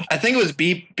 I think it was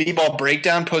B-Ball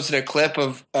Breakdown posted a clip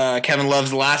of Kevin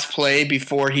Love's last play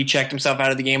before he checked himself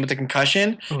out of the game with a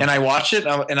concussion, and I watched it,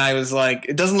 and I was like,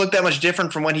 it doesn't look that much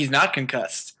different from when he's not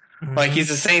concussed. Mm-hmm. Like he's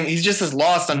the same. He's just as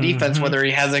lost on defense, whether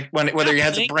he has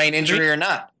a brain injury or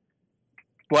not.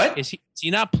 What? Is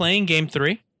he not playing game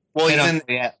 3? Well,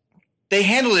 they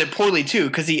handled it poorly too,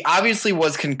 because he obviously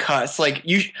was concussed. Like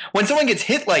when someone gets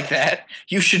hit like that,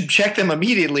 you should check them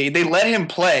immediately. They let him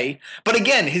play, but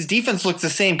again, his defense looks the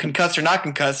same, concussed or not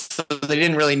concussed, so they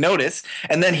didn't really notice.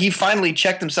 And then he finally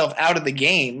checked himself out of the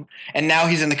game, and now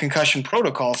he's in the concussion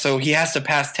protocol, so he has to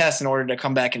pass tests in order to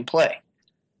come back and play.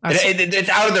 It's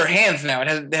out of their hands now.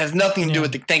 It has nothing to do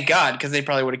with thank God, because they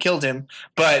probably would have killed him.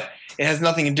 But it has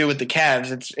nothing to do with the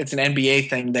Cavs. It's an NBA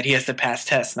thing that he has to pass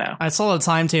tests now. I saw the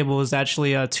timetable was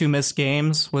actually 2 missed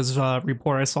games. Was a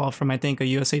report I saw from I think a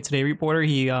USA Today reporter.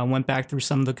 He went back through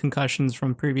some of the concussions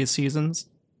from previous seasons.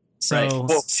 So right.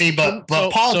 Well, see, but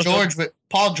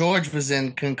Paul George was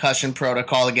in concussion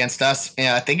protocol against us.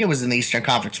 I think it was in the Eastern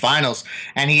Conference Finals,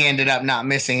 and he ended up not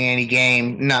missing any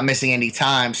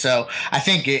time. So I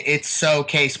think it's so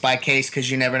case by case,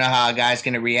 because you never know how a guy's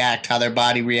going to react, how their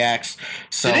body reacts.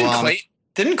 So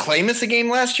didn't Clay miss a game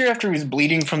last year after he was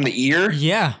bleeding from the ear?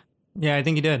 Yeah, I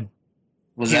think he did.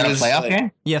 Was that a playoff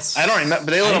game? Yes. I don't remember,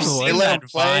 but they let him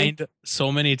play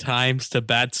so many times to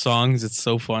bad songs. It's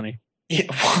so funny. Yeah.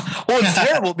 Well, it's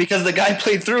terrible because the guy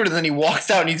played through it and then he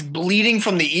walks out and he's bleeding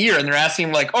from the ear, and they're asking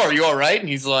him like, "Oh, are you all right?" And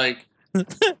he's like,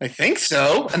 "I think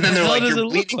so." And then they're like, "You're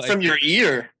bleeding from your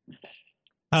ear."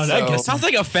 It sounds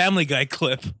like a Family Guy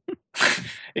clip.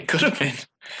 It could have been.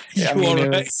 Yeah,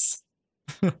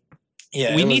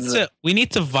 Yeah, we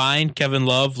need to vine Kevin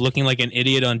Love looking like an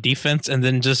idiot on defense, and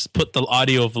then just put the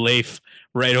audio of Leif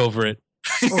right over it.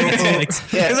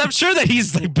 Because I'm sure that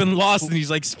he's like been lost and he's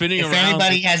like spinning around. If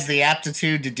anybody has the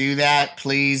aptitude to do that,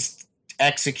 please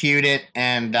execute it,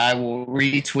 and I will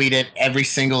retweet it every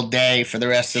single day for the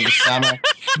rest of the summer.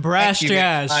 Brass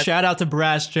Jazz. Shout out to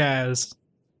Brass Jazz.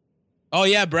 Oh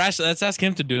yeah, Brass. Let's ask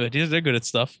him to do it. They're good at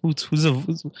stuff. We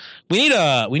need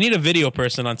a video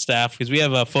person on staff because we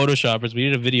have Photoshoppers. We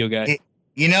need a video guy.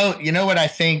 You know what I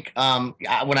think.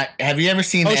 Have you ever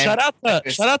seen? Shout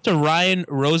out to Ryan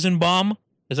Rosenbaum.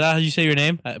 Is that how you say your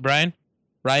name, Brian?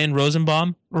 Ryan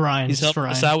Rosenbaum. Ryan. He's helping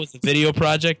us out with the video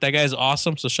project. That guy's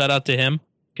awesome. So shout out to him.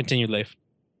 Continue, Leif.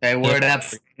 Hey, word up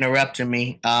for interrupting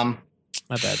me. My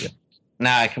bad. Yeah.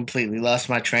 Nah, I completely lost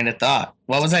my train of thought.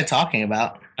 What was I talking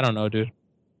about? I don't know, dude.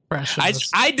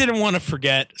 I didn't want to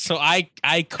forget, so I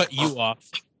cut you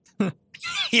off.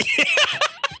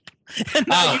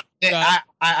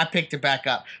 I picked it back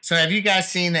up. So have you guys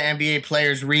seen the NBA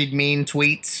players read mean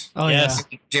tweets? Oh yes.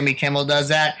 Jimmy Kimmel does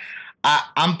that.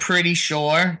 I'm pretty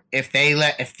sure if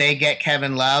they get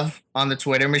Kevin Love on the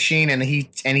Twitter machine and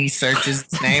he searches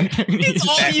his name, it's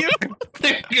all you.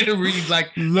 They're gonna read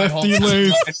like Lefty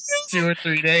Leif 2 or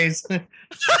 3 days. I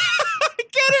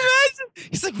can't imagine.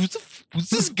 He's like, who's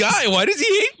this guy? Why does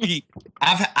he hate me?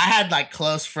 I had like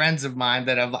close friends of mine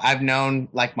that I've known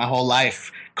like my whole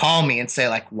life call me and say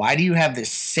like, why do you have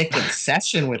this sick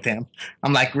obsession with him?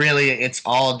 I'm like, really? It's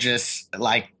all just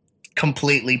like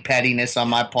completely pettiness on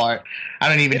my part. I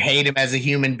don't even hate him as a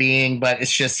human being, but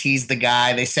it's just he's the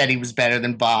guy. They said he was better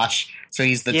than Bosch, so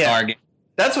he's the target.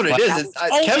 That's what it is.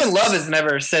 Kevin Love has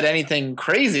never said anything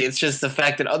crazy. It's just the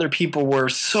fact that other people were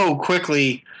so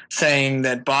quickly saying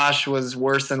that Bosch was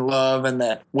worse than Love and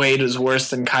that Wade was worse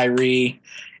than Kyrie.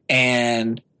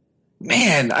 And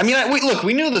man, I mean,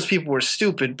 we knew those people were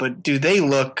stupid, but do they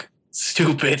look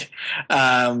stupid?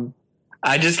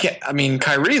 I just can't. I mean,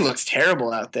 Kyrie looks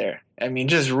terrible out there. I mean,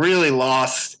 just really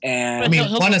lost. And I mean,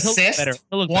 one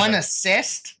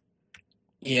assist.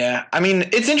 Yeah, I mean,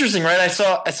 it's interesting, right? I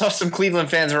saw some Cleveland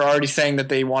fans were already saying that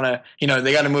they want to,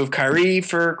 they got to move Kyrie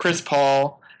for Chris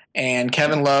Paul and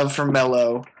Kevin Love for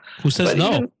Melo. Who says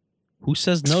no? Who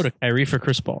says no to Kyrie for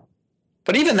Chris Paul?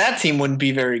 But even that team wouldn't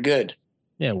be very good.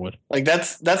 Yeah, it would. Like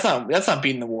that's not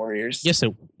beating the Warriors. Yes,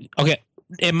 okay.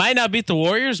 It might not beat the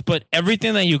Warriors, but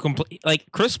everything that you like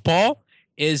Chris Paul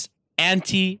is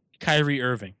anti Kyrie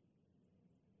Irving.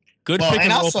 Good pick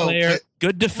and roll player,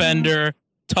 good defender,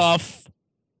 tough.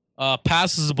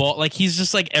 Passes the ball. Like he's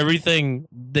just like everything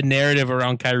the narrative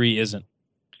around Kyrie isn't.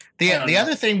 The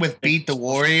other thing with beat the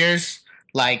Warriors,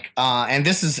 like and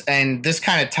this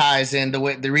kind of ties in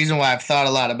the reason why I've thought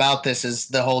a lot about this is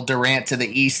the whole Durant to the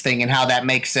East thing and how that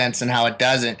makes sense and how it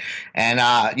doesn't. And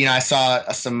I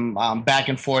saw some back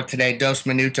and forth today. Dos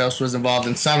Minutos was involved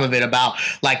in some of it about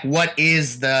like what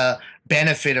is the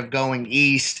benefit of going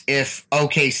east if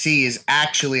OKC is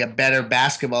actually a better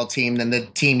basketball team than the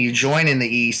team you join in the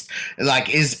East.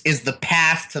 Like is the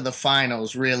path to the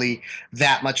finals really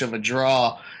that much of a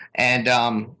draw? And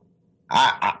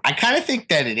I kind of think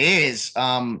that it is.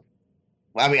 I mean,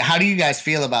 how do you guys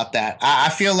feel about that? I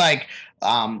feel like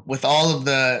with all of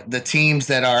the teams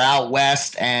that are out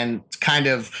west and kind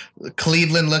of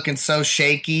Cleveland looking so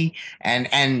shaky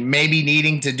and maybe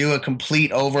needing to do a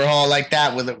complete overhaul like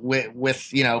that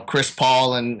with Chris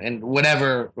Paul and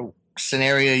whatever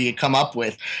scenario you come up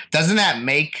with, doesn't that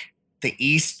make the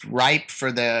East ripe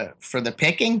for the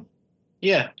picking?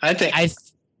 Yeah, I think.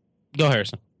 Go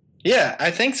Harrison. Yeah, I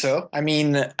think so. I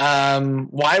mean,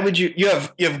 why would you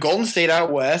have Golden State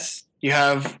out west?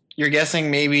 You're guessing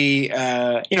maybe,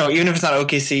 even if it's not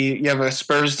OKC, you have a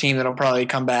Spurs team that'll probably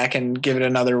come back and give it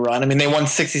another run. I mean, they won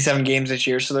 67 games this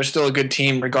year, so they're still a good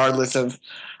team regardless of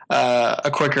a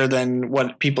quicker than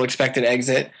what people expected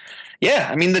exit. Yeah,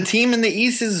 I mean, the team in the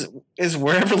East is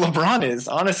wherever LeBron is,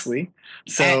 honestly.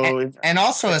 So and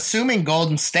also assuming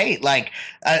Golden State, like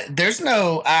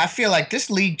I feel like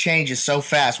this league changes so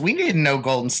fast. We didn't know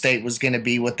Golden State was going to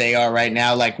be what they are right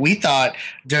now. Like we thought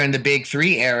during the Big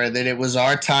Three era that it was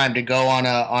our time to go on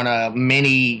a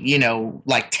mini,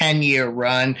 like 10-year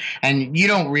run. And you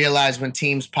don't realize when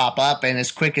teams pop up and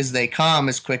as quick as they come,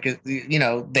 as quick as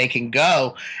they can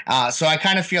go. So I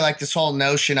kind of feel like this whole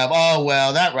notion of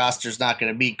that roster's not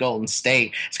going to beat Golden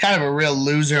State. It's kind of a real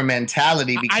loser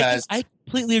mentality because I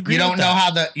completely agree. You don't know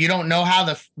how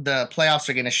the playoffs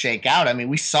are going to shake out. I mean,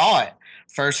 we saw it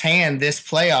firsthand this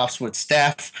playoffs with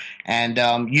Steph, and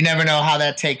you never know how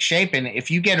that takes shape. And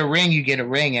if you get a ring, you get a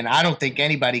ring, and I don't think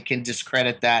anybody can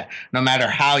discredit that, no matter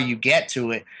how you get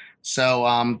to it.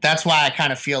 So that's why I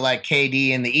kind of feel like KD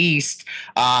in the East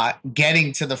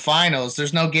getting to the finals,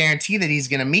 there's no guarantee that he's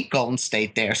going to meet Golden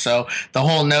State there. So the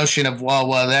whole notion of,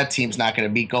 well, that team's not going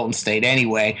to beat Golden State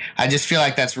anyway, I just feel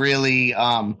like that's really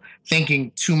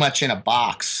thinking too much in a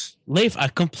box. Leif, I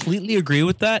completely agree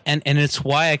with that. And it's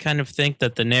why I kind of think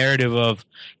that the narrative of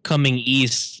coming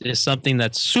East is something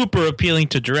that's super appealing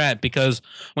to Durant, because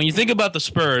when you think about the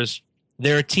Spurs,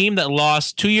 they're a team that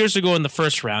lost 2 years ago in the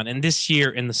first round and this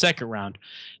year in the second round.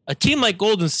 A team like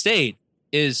Golden State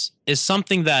is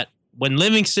something that when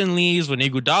Livingston leaves, when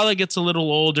Iguodala gets a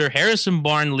little older, Harrison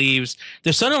Barnes leaves,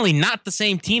 they're suddenly not the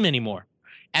same team anymore.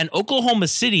 And Oklahoma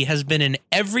City has been in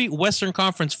every Western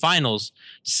Conference Finals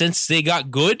since they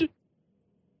got good,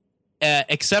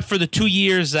 except for the 2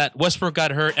 years that Westbrook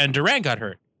got hurt and Durant got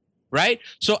hurt, right?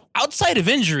 So outside of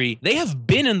injury, they have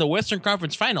been in the Western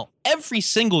Conference Final every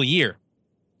single year.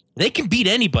 They can beat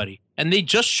anybody, and they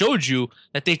just showed you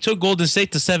that they took Golden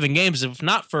State to 7 games, if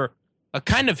not for a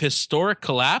kind of historic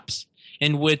collapse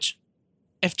in which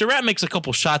if Durant makes a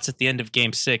couple shots at the end of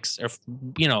Game 6, or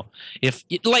if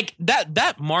like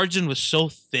that margin was so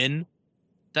thin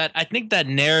that I think that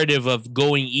narrative of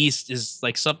going East is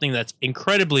like something that's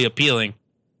incredibly appealing.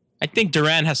 I think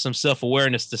Durant has some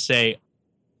self-awareness to say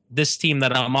this team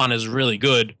that I'm on is really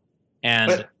good,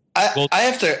 and I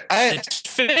have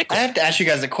to ask you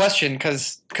guys a question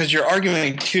because you're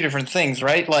arguing two different things,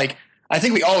 right? Like, I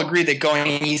think we all agree that going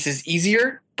East is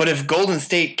easier, but if Golden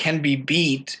State can be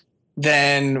beat,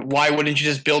 then why wouldn't you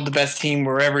just build the best team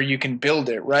wherever you can build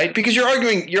it, right? Because you're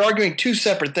arguing two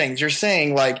separate things. You're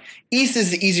saying like East is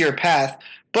the easier path,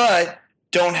 but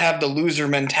don't have the loser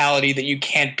mentality that you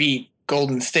can't beat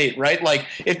Golden State, right? Like,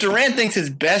 if Durant thinks his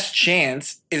best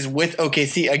chance is with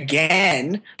OKC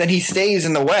again, then he stays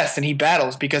in the West and he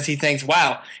battles because he thinks,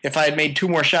 wow, if I had made 2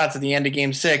 more shots at the end of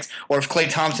Game 6, or if Klay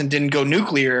Thompson didn't go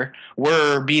nuclear,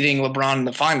 we're beating LeBron in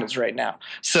the finals right now.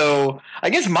 So I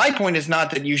guess my point is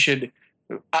not that you should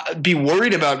be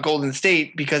worried about Golden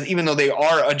State, because even though they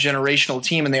are a generational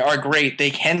team and they are great,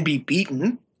 they can be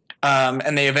beaten,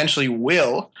 and they eventually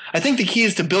will. I think the key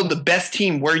is to build the best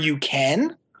team where you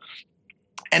can,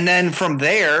 and then from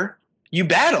there you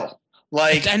battle.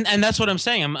 Like, and that's what I'm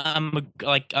saying. I'm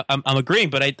agreeing,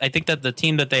 but I think that the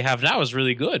team that they have now is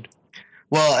really good.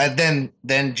 Well, and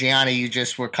then Gianni, you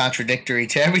just were contradictory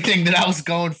to everything that I was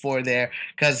going for there,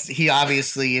 because he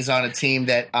obviously is on a team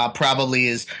that probably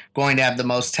is going to have the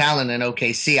most talent in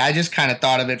OKC. I just kind of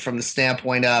thought of it from the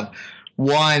standpoint of,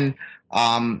 one,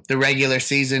 the regular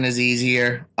season is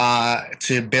easier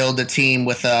to build a team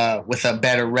with a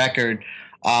better record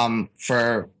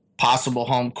for possible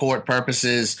home court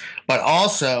purposes, but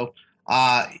also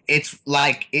it's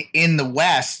like in the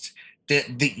West,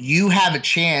 you have a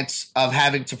chance of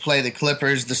having to play the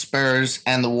Clippers, the Spurs,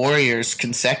 and the Warriors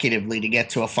consecutively to get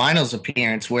to a finals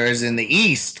appearance, whereas in the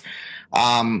East,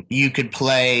 you could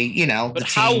play, But the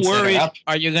how teams worried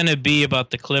are you going to be about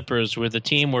the Clippers, with a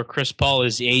team where Chris Paul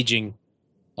is aging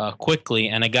quickly,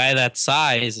 and a guy that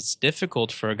size, it's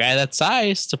difficult for a guy that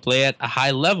size to play at a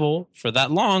high level for that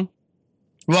long.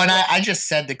 Well, and I just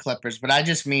said the Clippers, but I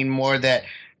just mean more that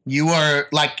you are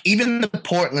like, even the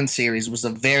Portland series was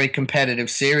a very competitive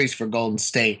series for Golden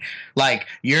State. Like,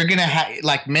 you're going to have,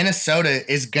 like,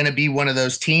 Minnesota is going to be one of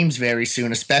those teams very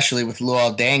soon, especially with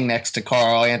Luol Deng next to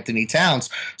Karl Anthony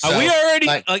Towns. So, are we already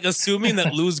like assuming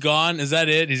that Lou's gone? Is that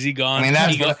it? Is he gone? I mean,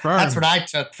 that's what I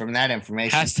took from that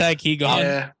information. Hashtag he gone.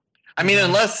 Yeah. I mean,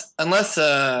 unless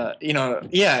I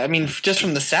mean, just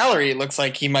from the salary, it looks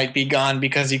like he might be gone,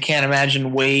 because you can't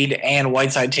imagine Wade and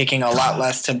Whiteside taking a lot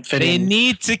less to fit in. They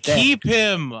need to keep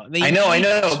him. I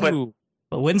know,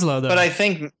 but Winslow, though. But I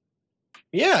think,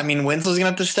 I mean, Winslow's gonna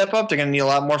have to step up. They're gonna need a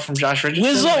lot more from Josh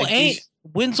Richardson.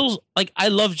 Winslow's like, I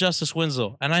love Justice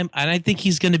Winslow, and I think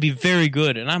he's gonna be very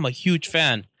good, and I'm a huge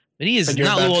fan. But he is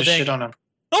not Luol Deng.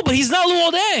 No, but he's not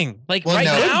Luol Deng. Like, well, right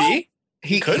now,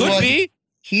 he could be.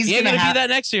 He's going to be that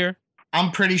next year.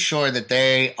 I'm pretty sure that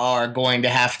they are going to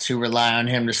have to rely on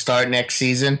him to start next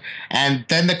season. And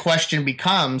then the question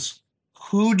becomes,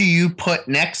 who do you put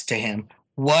next to him?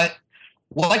 What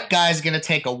guy's going to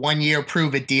take a 1-year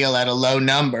prove-it deal at a low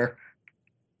number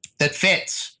that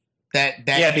fits?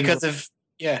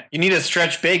 You need a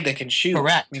stretch big that can shoot.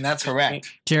 Correct. I mean, that's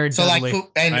correct. Jared so Dudley.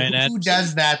 who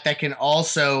does that can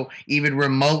also even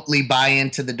remotely buy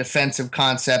into the defensive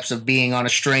concepts of being on a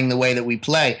string the way that we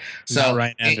play? So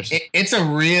it's a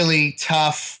really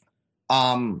tough.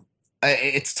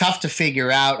 It's tough to figure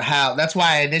out how. That's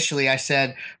why initially I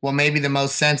said, well, maybe the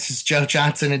most sense is Joe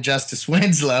Johnson and Justice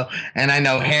Winslow, and I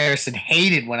know Harrison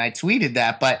hated when I tweeted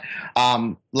that, but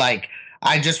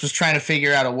I just was trying to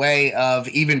figure out a way of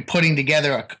even putting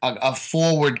together a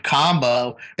forward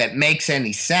combo that makes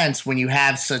any sense when you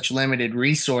have such limited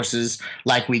resources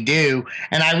like we do.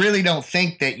 And I really don't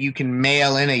think that you can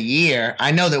mail in a year.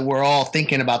 I know that we're all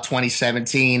thinking about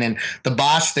 2017, and the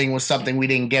Bosch thing was something we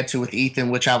didn't get to with Ethan,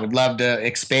 which I would love to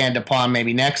expand upon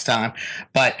maybe next time.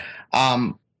 But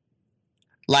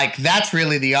like that's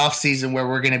really the off season where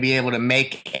we're going to be able to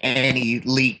make any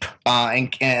leap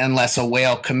unless a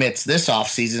whale commits this off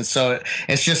season. So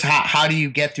it's just how do you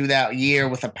get through that year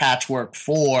with a patchwork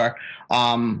 4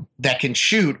 that can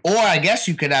shoot, or I guess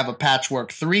you could have a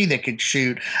patchwork 3 that could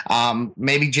shoot,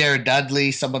 maybe Jared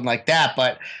Dudley, someone like that.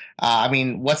 But I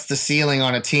mean, what's the ceiling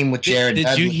on a team with Jared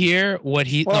Dudley? Did you hear what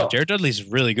he? No, Jared Dudley's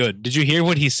really good. Did you hear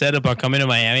what he said about coming to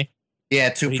Miami? Yeah,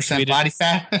 2% body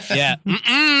fat. Yeah.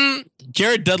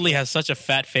 Jared Dudley has such a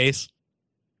fat face.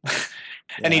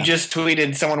 And he just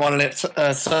tweeted someone wanted it.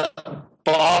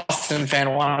 Boston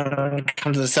fan wanted to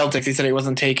come to the Celtics. He said he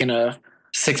wasn't taking a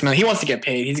 $6 million. He wants to get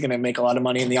paid. He's going to make a lot of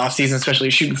money in the offseason, especially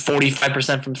shooting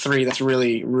 45% from 3. That's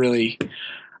really, really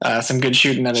some good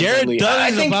shooting. Jared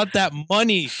Dudley's about that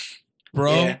money,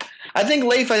 bro. Yeah. I think,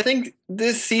 Leif,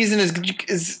 this season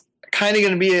is kind of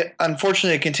going to be,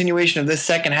 unfortunately, a continuation of this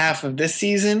second half of this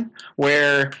season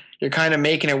where you're kind of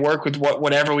making it work with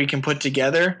whatever we can put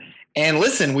together. And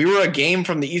listen, we were a game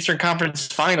from the Eastern Conference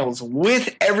Finals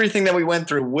with everything that we went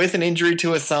through, with an injury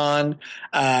to Hassan,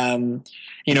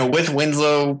 with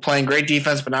Winslow playing great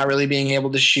defense but not really being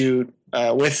able to shoot,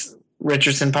 with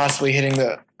Richardson possibly hitting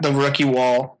the rookie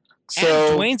wall.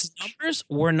 So and Dwayne's numbers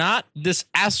were not this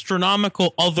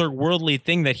astronomical, otherworldly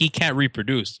thing that he can't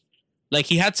reproduce. Like,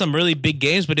 he had some really big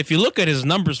games, but if you look at his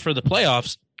numbers for the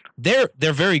playoffs, they're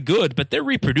very good, but they're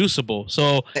reproducible.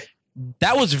 So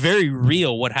that was very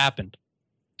real what happened.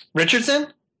 Richardson?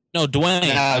 No,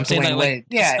 Dwayne. I'm saying Dwayne Wade.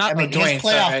 Yeah, I mean, Dwayne, his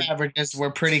playoff averages were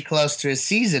pretty close to his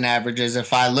season averages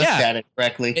if I looked at it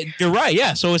correctly. You're right,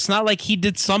 yeah. So it's not like he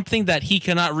did something that he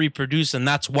cannot reproduce, and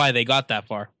that's why they got that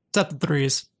far. Except the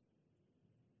threes.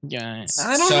 Yeah,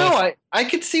 I don't know. I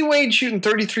could see Wade shooting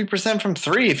 33% from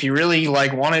 3 if he really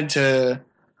wanted to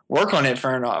work on it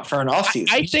for an off season.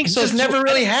 I think so. He just never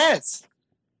really has.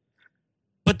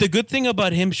 But the good thing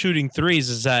about him shooting threes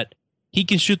is that he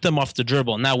can shoot them off the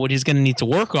dribble. Now, what he's going to need to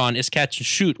work on is catch and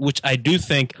shoot, which I do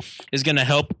think is going to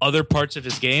help other parts of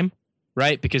his game,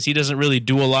 right? Because he doesn't really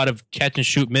do a lot of catch and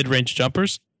shoot mid-range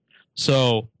jumpers.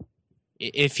 So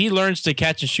if he learns to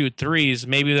catch and shoot threes,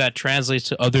 maybe that translates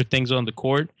to other things on the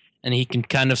court, and he can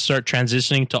kind of start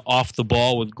transitioning to off the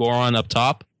ball with Goran up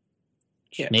top.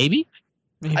 Yeah. Maybe?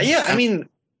 Yeah, I mean,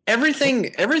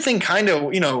 everything kind of,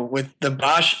 with the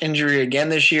Bosch injury again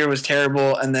this year was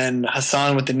terrible, and then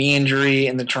Hassan with the knee injury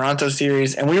in the Toronto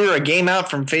series, and we were a game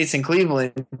out from facing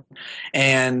Cleveland,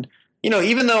 and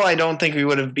even though I don't think we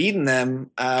would have beaten them,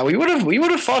 we would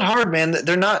have fought hard, man.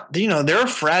 They're not, they're a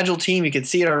fragile team. You can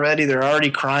see it already. They're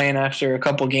already crying after a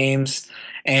couple games,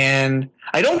 and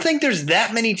I don't think there's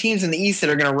that many teams in the East that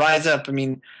are going to rise up. I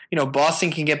mean, Boston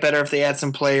can get better if they add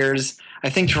some players. I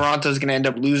think Toronto's going to end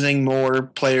up losing more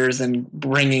players than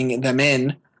bringing them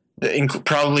in.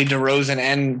 Probably DeRozan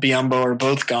and Biyombo are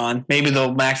both gone. Maybe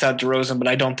they'll max out DeRozan, but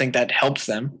I don't think that helps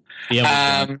them.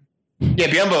 Biyombo's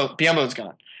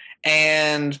gone.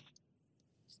 And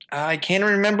I can't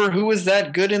remember who was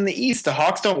that good in the East. The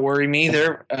Hawks don't worry me.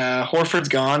 They're Horford's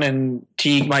gone, and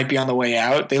Teague might be on the way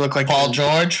out. They look like Paul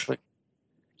George.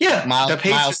 Yeah,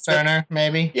 Miles Turner,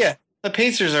 maybe. Yeah, the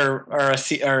Pacers are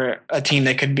a team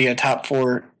that could be a top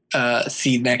 4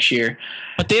 seed next year.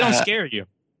 But they don't scare you.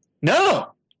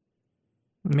 No.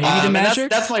 Maybe the Magic.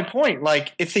 That's my point.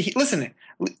 Like, if the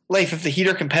Heat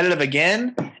are competitive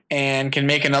again and can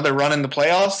make another run in the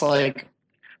playoffs, like,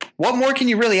 what more can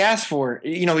you really ask for?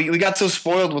 We got so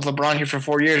spoiled with LeBron here for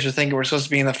 4 years, we're thinking we're supposed to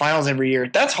be in the finals every year.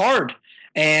 That's hard,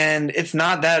 and it's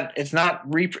not that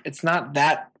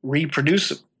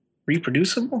reproducible.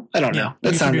 Reproducible? I don't know.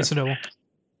 That reproducible.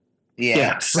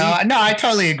 Yeah. So no, I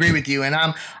totally agree with you, and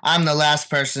I'm the last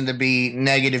person to be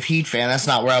negative Heat fan. That's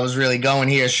not where I was really going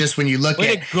here. It's just when you look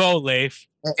Way to go, Leif.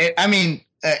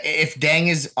 If Deng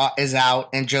is out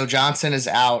and Joe Johnson is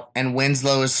out and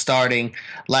Winslow is starting,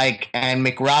 and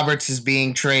McRoberts is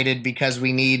being traded because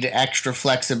we need extra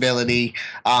flexibility,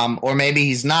 or maybe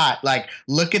he's not.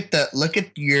 Look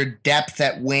at your depth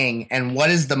at wing, and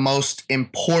what is the most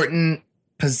important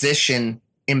position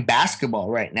in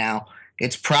basketball right now?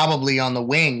 It's probably on the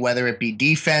wing, whether it be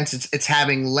defense. It's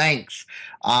having length,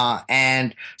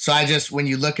 and so when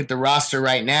you look at the roster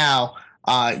right now,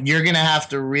 you're going to have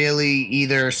to really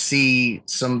either see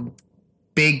some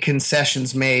big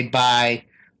concessions made by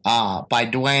by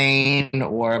Dwayne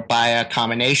or by a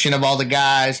combination of all the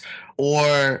guys?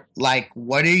 Or like,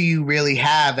 what do you really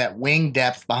have at wing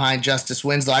depth behind Justice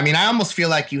Winslow? I mean, I almost feel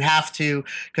like you have to,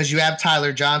 because you have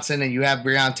Tyler Johnson and you have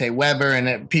Breonte Weber,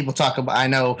 and people talk about. I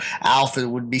know Alpha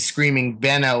would be screaming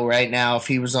Benno right now if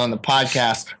he was on the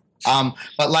podcast.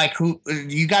 But like, who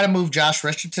you got to move Josh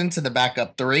Richardson to the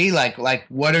backup three? Like,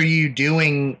 what are you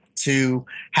doing to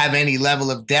have any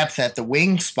level of depth at the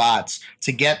wing spots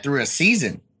to get through a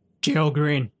season? Gerald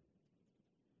Green.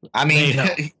 I mean,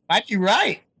 might be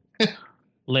right.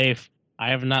 Leif,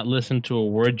 I have not listened to a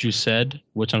word you said,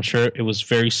 which I'm sure it was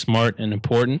very smart and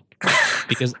important,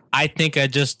 because I think I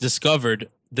just discovered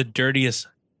the dirtiest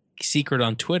secret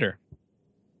on Twitter.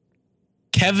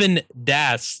 Kevin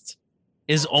Dast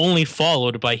is only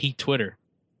followed by Heat Twitter.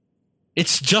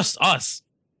 It's just us.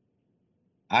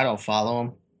 I don't follow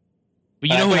him. But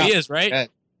you know who he is, right?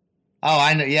 Oh,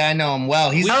 I know. Yeah, I know him well.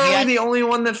 He's not the only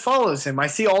one that follows him. I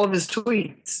see all of his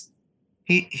tweets.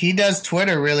 He does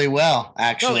Twitter really well,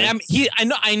 actually.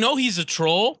 No, I know he's a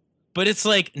troll, but it's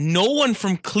like no one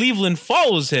from Cleveland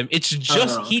follows him. It's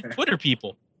just Heat Twitter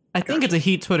people. I think it's a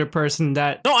Heat Twitter person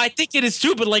that. No, I think it is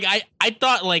too. But like I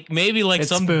thought like maybe like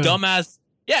some Spoon. dumbass.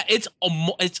 Yeah, it's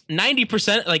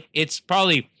 90%. Like it's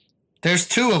probably. There's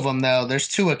two of them though. There's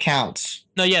two accounts.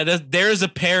 No, yeah, there's a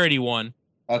parody one.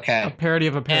 Okay. A parody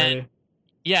of a parody.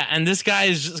 And this guy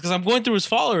is just because I'm going through his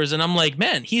followers and I'm like,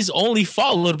 man, he's only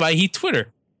followed by Heat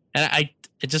Twitter. And I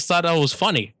just thought that was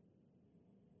funny.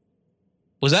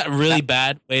 Was that really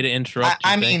bad way to interrupt?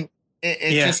 I mean,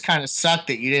 it just kind of sucked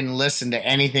that you didn't listen to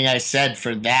anything I said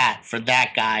for that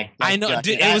guy. Like, I know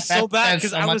it was so bad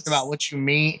because I was about what you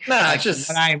mean. No, like, just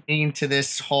what I mean to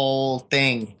this whole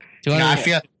thing. I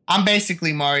feel. I'm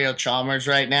basically Mario Chalmers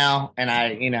right now, and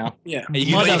yeah,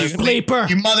 mother bleeper.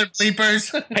 You mother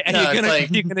bleepers.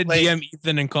 You're gonna DM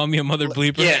Ethan and call me a mother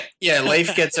bleeper? Yeah.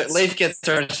 Leif gets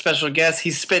our special guest.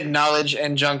 He's spitting knowledge,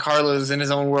 and Giancarlo's in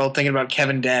his own world thinking about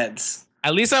Kevin Dads.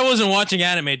 At least I wasn't watching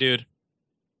anime, dude.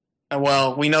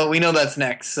 Well, we know that's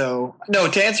next. So no,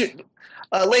 to answer,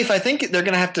 Leif, I think they're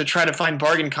gonna have to try to find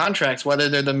bargain contracts, whether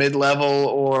they're the mid-level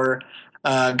or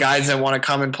guys that want to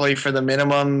come and play for the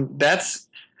minimum.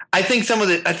 I think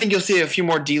you'll see a few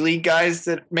more D-League guys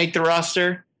that make the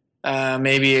roster.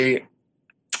 Maybe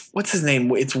what's his name?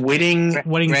 It's Greg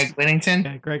Whittington.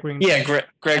 Yeah, Greg Whittington. Yeah,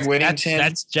 Greg Whittington.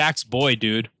 That's Jack's boy,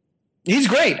 dude. He's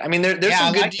great. I mean, there's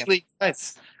some good D-League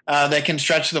guys that can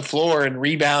stretch the floor and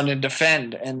rebound and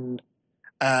defend. And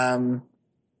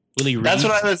Willie Reed. That's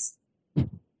what I was.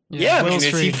 Yeah, I mean,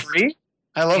 is he free?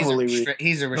 I love Willie Reed.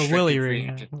 He's a restricted Willie free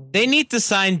Reed. agent. They need to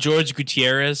sign George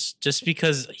Gutierrez just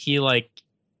because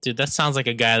dude, that sounds like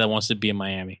a guy that wants to be in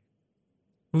Miami.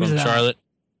 Who's from that? Charlotte.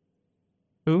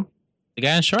 Who? The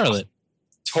guy in Charlotte.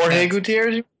 Jorge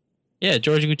Gutierrez? Yeah,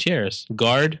 George Gutierrez.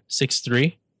 Guard,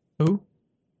 6'3". Who?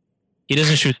 He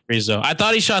doesn't shoot threes, though. I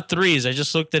thought he shot threes. I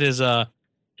just looked at his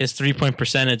 3-point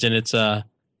percentage, and it's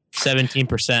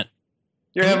 17%.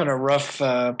 You're having a rough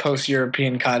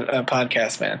post-European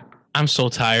podcast, man. I'm so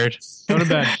tired. Go to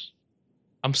bed.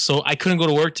 I couldn't go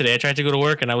to work today. I tried to go to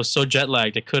work, and I was so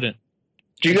jet-lagged, I couldn't.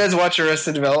 Do you guys watch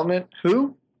Arrested Development?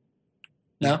 Who?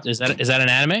 No. Is that an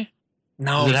anime?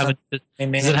 No.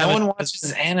 No one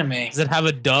watches anime. Does it have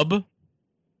a dub?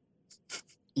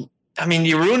 I mean,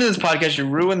 you ruined this podcast. You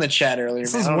ruined the chat earlier.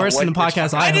 This is worse than the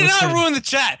podcast I did not listened. ruin the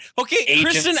chat. Okay,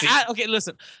 Agency. Kristen. Okay,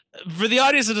 listen. For the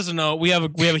audience that doesn't know, we have a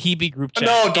Hebe group chat.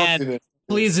 No, don't do this.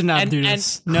 Please do not do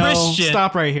this. No, Christian,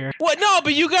 stop right here. What? No,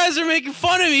 but you guys are making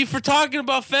fun of me for talking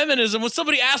about feminism when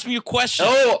somebody asked me a question.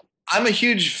 Oh, I'm a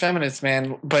huge feminist,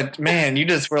 man. But man, you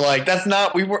just were like, that's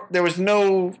not. There was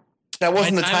no. That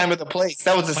wasn't the time or the place.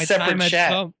 That was a separate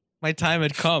chat. My time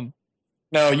had come.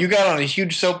 No, you got on a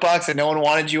huge soapbox that no one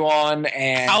wanted you on,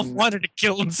 and Alf wanted to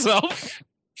kill himself.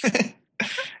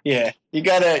 Yeah, you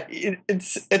gotta.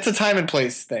 It's a time and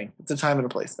place thing. It's a time and a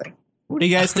place thing. What do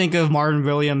you guys think of Marvin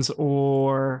Williams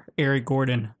or Eric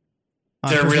Gordon?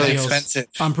 They're really expensive.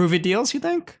 On prove it deals, you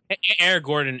think? Eric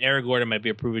Gordon might be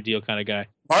a prove it deal kind of guy.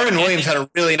 Marvin Williams had a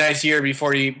really nice year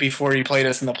before he played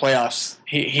us in the playoffs.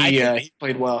 He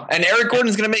played well, and Eric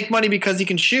Gordon's going to make money because he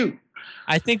can shoot.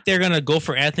 I think they're going to go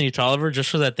for Anthony Tolliver just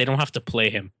so that they don't have to play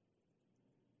him.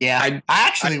 Yeah, I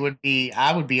actually would be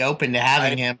open to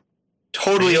having him.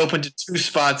 Totally open to 2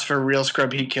 spots for real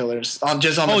scrub heat killers on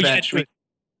the bench.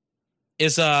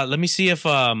 Yeah, let me see if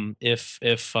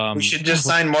we should just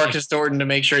sign Marcus Thornton to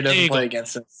make sure he doesn't play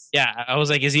against us. Yeah, I was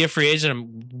like, is he a free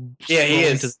agent? Yeah, he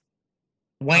is.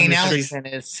 Wayne Ellington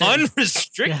is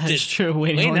unrestricted. Yeah, that's true.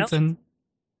 Wayne Ellington.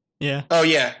 Yeah. Oh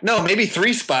yeah. No, maybe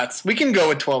 3 spots. We can go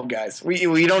with 12 guys.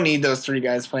 We don't need those 3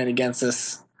 guys playing against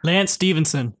us. Lance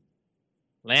Stevenson.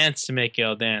 Lance to make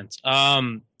y'all dance.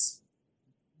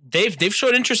 They've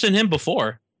showed interest in him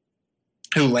before.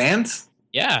 Who, Lance?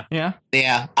 Yeah.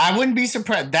 I wouldn't be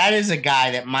surprised. That is a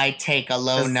guy that might take a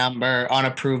low number on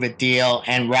a prove-it deal,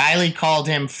 and Riley called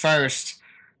him first,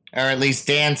 or at least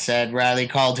Dan said Riley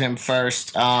called him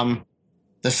first the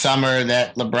summer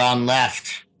that LeBron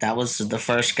left. That was the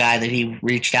first guy that he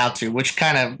reached out to, which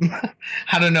kind of,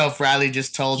 I don't know if Riley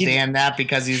just told Dan that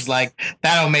because he's like,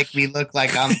 that'll make me look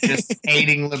like I'm just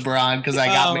hating LeBron because I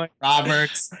got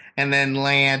Roberts and then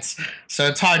Lance. So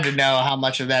it's hard to know how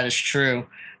much of that is true.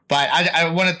 But I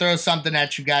want to throw something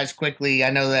at you guys quickly. I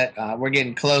know that we're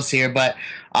getting close here, but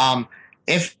and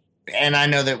I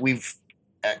know that we've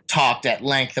talked at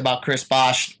length about Chris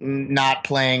Bosh not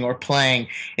playing or playing.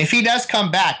 If he does come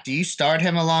back, do you start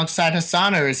him alongside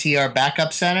Hassan, or is he our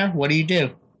backup center? What do you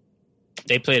do?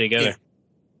 They play together.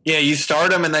 Yeah, you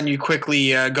start him and then you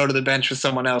quickly go to the bench with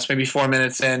someone else, maybe 4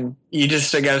 minutes in. You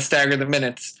just got to stagger the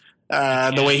minutes.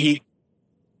 The way he...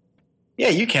 Yeah,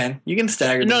 you can. You can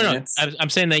stagger the minutes. No. I'm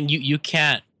saying that you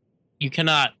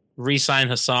cannot re-sign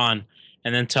Hassan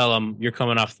and then tell him you're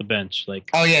coming off the bench. Like,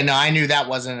 oh yeah, no, I knew that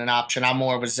wasn't an option. I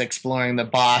more was exploring the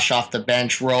Bosh off the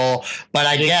bench role. But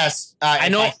I guess I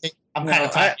know I'm kind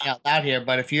of talking out loud here.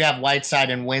 But if you have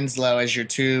Whiteside and Winslow as your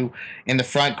two in the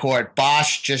front court,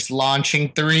 Bosh just launching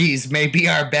threes may be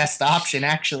our best option,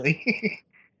 actually.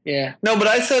 Yeah. No, but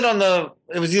I said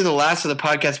it was either the last or the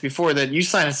podcast before that you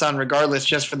sign Hassan regardless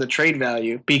just for the trade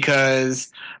value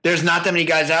because there's not that many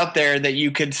guys out there that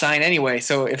you could sign anyway.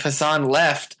 So if Hassan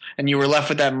left and you were left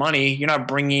with that money, you're not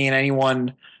bringing in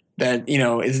anyone that,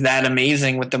 is that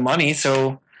amazing with the money.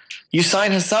 So you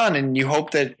sign Hassan and you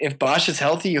hope that if Bosh is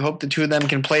healthy, you hope the two of them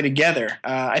can play together.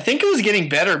 I think it was getting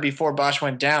better before Bosh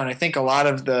went down. I think a lot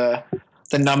of the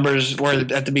numbers were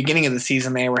at the beginning of the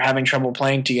season they were having trouble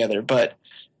playing together, but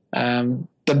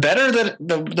the better that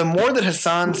the more that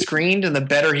Hassan screened and the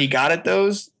better he got at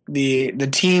those, the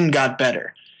team got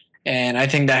better, and I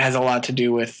think that has a lot to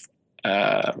do with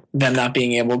them not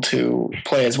being able to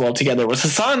play as well together. Was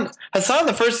Hassan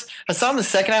the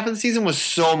second half of the season was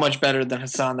so much better than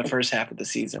Hassan the first half of the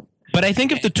season. But I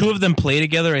think if the two of them play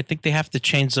together, I think they have to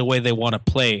change the way they want to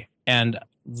play, and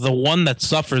the one that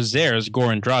suffers there is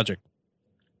Goran Dragic,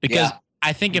 because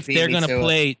I think if they're going to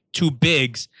play two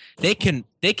bigs, they can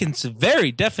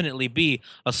very definitely be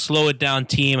a slow it down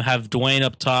team, have Dwayne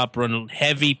up top, run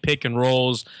heavy pick and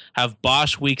rolls, have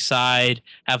Bosh weak side,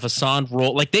 have Hassan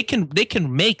roll. Like they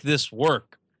can make this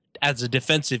work as a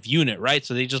defensive unit, right?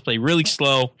 So they just play really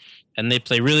slow and they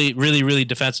play really, really, really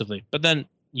defensively. But then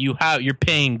you're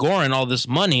paying Goran all this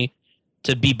money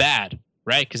to be bad,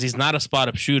 right? Because he's not a spot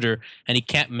up shooter and he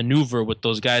can't maneuver with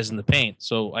those guys in the paint.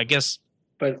 So I guess.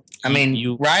 But I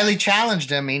mean, Riley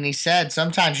challenged him, and he said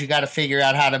sometimes you got to figure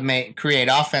out how to create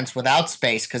offense without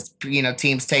space because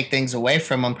teams take things away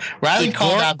from him. Riley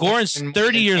called out Goran's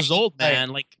 30 years old, man.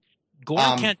 Like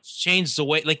Goran can't change the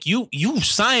way. Like you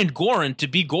signed Goran to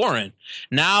be Goran.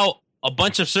 Now a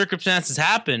bunch of circumstances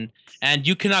happen, and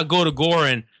you cannot go to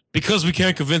Goran. Because we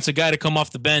can't convince a guy to come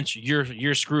off the bench,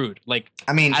 you're screwed. Like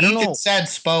I mean, Ethan said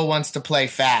Spo wants to play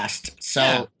fast.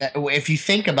 So if you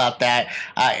think about that,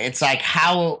 it's like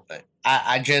how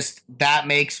that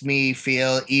makes me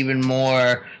feel even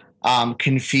more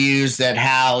confused at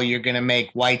how you're going to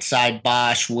make Whiteside,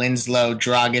 Bosh, Winslow,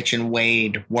 Dragic, and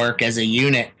Wade work as a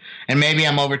unit. And maybe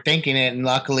I'm overthinking it, and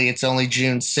luckily it's only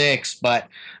June 6th. But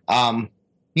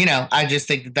I just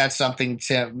think that that's something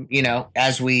to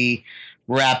as we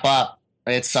wrap up,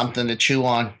 it's something to chew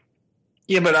on.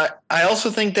 Yeah, but I also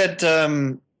think that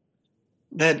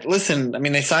listen, I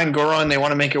mean, they signed Goran, they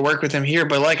want to make it work with him here,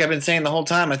 but like I've been saying the whole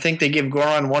time, I think they give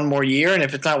Goran one more year, and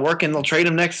if it's not working, they'll trade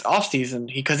him next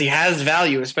offseason because he has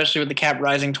value, especially with the cap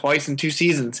rising twice in 2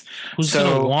 seasons. Who's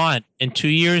going to want? In 2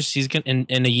 years, in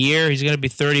a year, he's going to be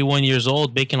 31 years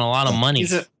old, making a lot of money.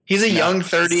 He's a young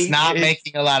 30. He's not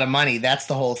making a lot of money. That's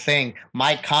the whole thing.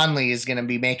 Mike Conley is going to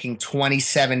be making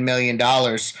 $27 million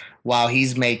while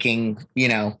he's making,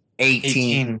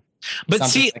 18. But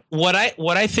see, what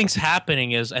I think's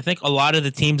happening is I think a lot of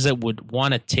the teams that would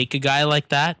want to take a guy like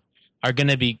that are going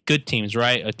to be good teams,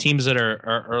 right? Teams that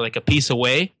are like a piece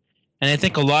away. And I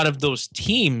think a lot of those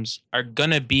teams are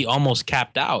going to be almost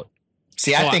capped out.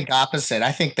 See, I think opposite.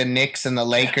 I think the Knicks and the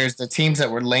Lakers, the teams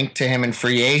that were linked to him in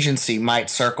free agency,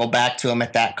 might circle back to him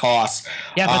at that cost.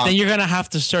 Yeah, but then you're going to have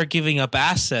to start giving up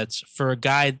assets for a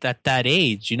guy that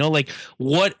age. Like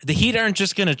what the Heat aren't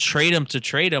just going to trade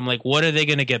him. Like, what are they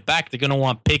going to get back? They're going to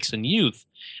want picks and youth.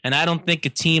 And I don't think a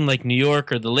team like New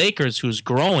York or the Lakers who's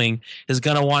growing is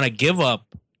going to want to give up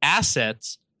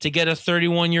assets to get a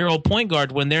 31-year-old point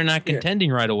guard when they're not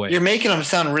contending right away. You're making him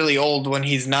sound really old when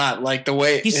he's not. Like the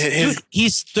way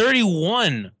he's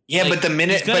 31. Yeah, like, but the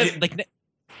minute,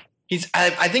 he's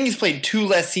I think he's played 2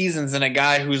 less seasons than a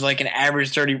guy who's like an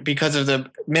average 30 because of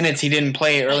the minutes he didn't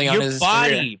play early on in his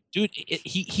career. Dude,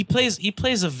 he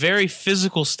plays a very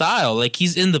physical style. Like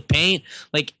he's in the paint.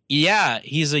 Like yeah,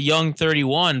 he's a young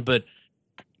 31, but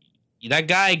that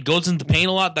guy goes into the paint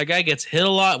a lot. That guy gets hit a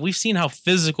lot. We've seen how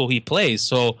physical he plays.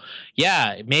 So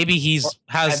yeah, maybe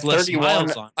has less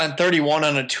miles on. On 31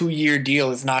 on a 2-year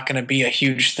deal is not going to be a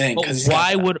huge thing. But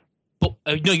why would? But,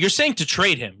 no, you're saying to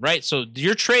trade him, right? So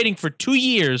you're trading for 2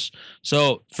 years.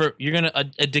 So you're gonna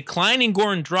a declining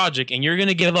Goran Dragic, and you're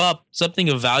gonna give up something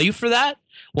of value for that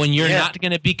when you're not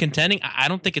gonna be contending. I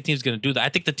don't think a team's gonna do that. I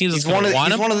think the team's gonna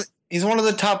want him. He's one of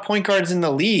the top point guards in the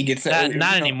league. It's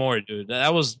not anymore, dude.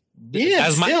 That was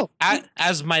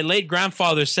as my late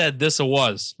grandfather said. This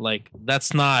was like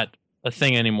that's not a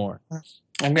thing anymore.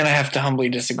 I'm gonna have to humbly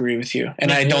disagree with you,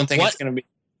 and I don't think it's gonna be.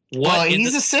 Well,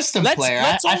 he's a system player.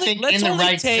 I think in the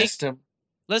right system.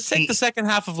 Let's take the second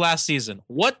half of last season.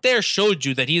 What there showed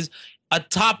you that he's a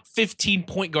top 15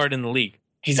 point guard in the league.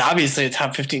 He's obviously a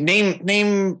top 15.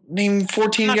 Name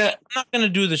 14 guys. I'm not going to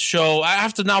do the show. I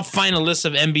have to now find a list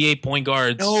of NBA point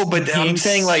guards. No, but I'm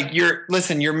saying like you're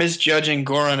misjudging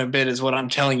Goran a bit is what I'm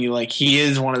telling you. Like he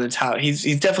is one of the top. He's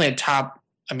definitely a top.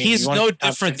 I mean, he's no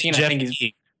different than Jeff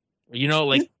Teague. You know,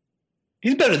 like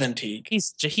he's better than Teague.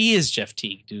 He is Jeff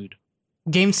Teague, dude.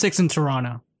 Game 6 in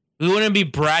Toronto. We wouldn't be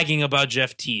bragging about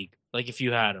Jeff Teague like if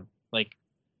you had him. Like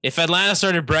if Atlanta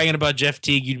started bragging about Jeff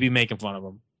Teague, you'd be making fun of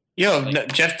him.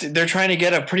 They're trying to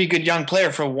get a pretty good young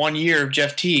player for 1 year of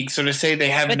Jeff Teague. So to say they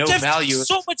have no value,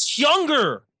 so much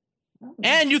younger,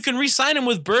 and you can re-sign him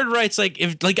with bird rights.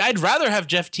 I'd rather have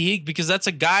Jeff Teague because that's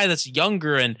a guy that's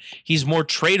younger and he's more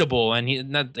tradable and he's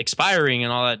not expiring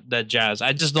and all that jazz.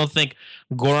 I just don't think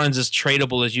Goran's as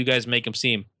tradable as you guys make him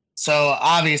seem. So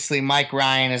obviously, Mike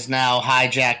Ryan has now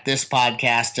hijacked this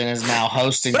podcast and is now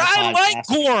hosting the podcast. I like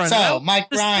Goran. So, Mike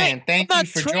Ryan, thank you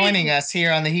for joining us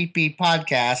here on the Heat Beat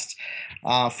podcast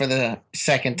for the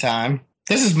second time.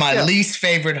 This is my least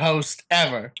favorite host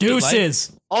ever.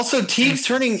 Deuces. Also, Teague's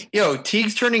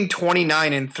turning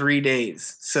 29 in 3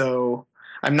 days. So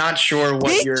I'm not sure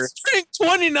what you're turning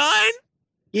 29.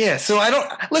 Yeah, so I don't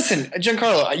listen,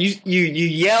 Giancarlo. You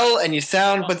yell and you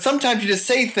sound, but sometimes you just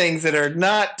say things that are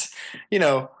not.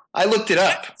 I looked it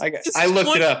up. I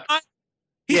looked it up.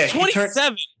 He's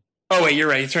 27. Oh wait, you're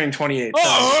right. He's turning 28.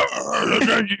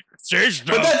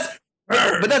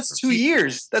 But that's 2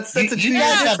 years. That's a 2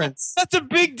 year difference. That's a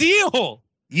big deal.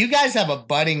 You guys have a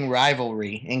budding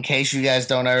rivalry. In case you guys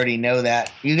don't already know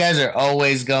that, you guys are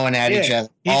always going at each other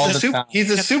all the time.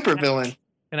 He's a super villain.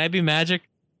 Can I be Magic?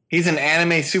 He's an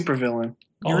anime supervillain.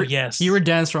 Yes. You were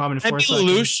Dance Robin for a second.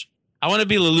 Lelouch? I want to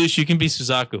be Lelouch. You can be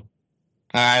Suzaku.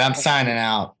 All right, I'm signing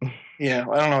out. Yeah,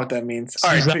 I don't know what that means. All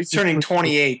right, he's turning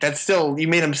 28. That's still, you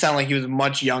made him sound like he was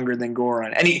much younger than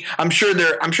Goran. And I'm sure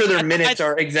their minutes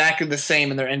are exactly the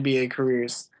same in their NBA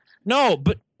careers. No,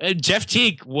 but Jeff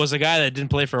Teague was a guy that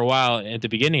didn't play for a while at the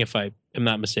beginning, if I am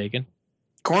not mistaken.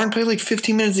 Goran played like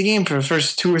 15 minutes a game for the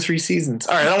first 2 or 3 seasons.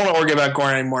 All right, I don't want to argue about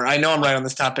Goran anymore. I know I'm right on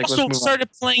this topic. Also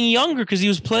started playing younger because he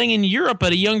was playing in Europe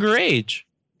at a younger age.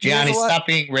 Gianni, stop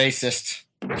being racist.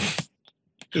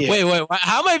 Yeah. Wait.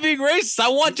 How am I being racist? I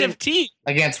want Jeff Teague.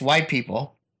 Against white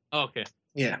people. Oh, okay.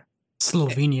 Yeah.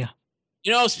 Slovenia.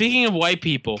 Speaking of white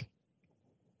people,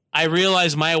 I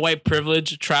realized my white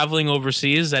privilege traveling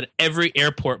overseas at every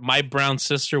airport, my brown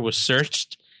sister was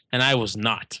searched, and I was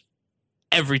not.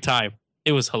 Every time.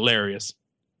 It was hilarious.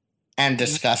 And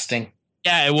disgusting.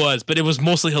 Yeah, it was, but it was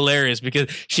mostly hilarious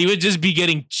because she would just be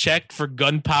getting checked for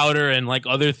gunpowder and like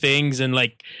other things, and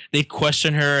like they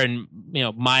question her, and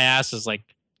my ass is like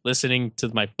listening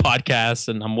to my podcast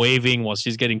and I'm waving while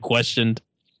she's getting questioned.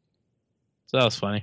 So that was funny.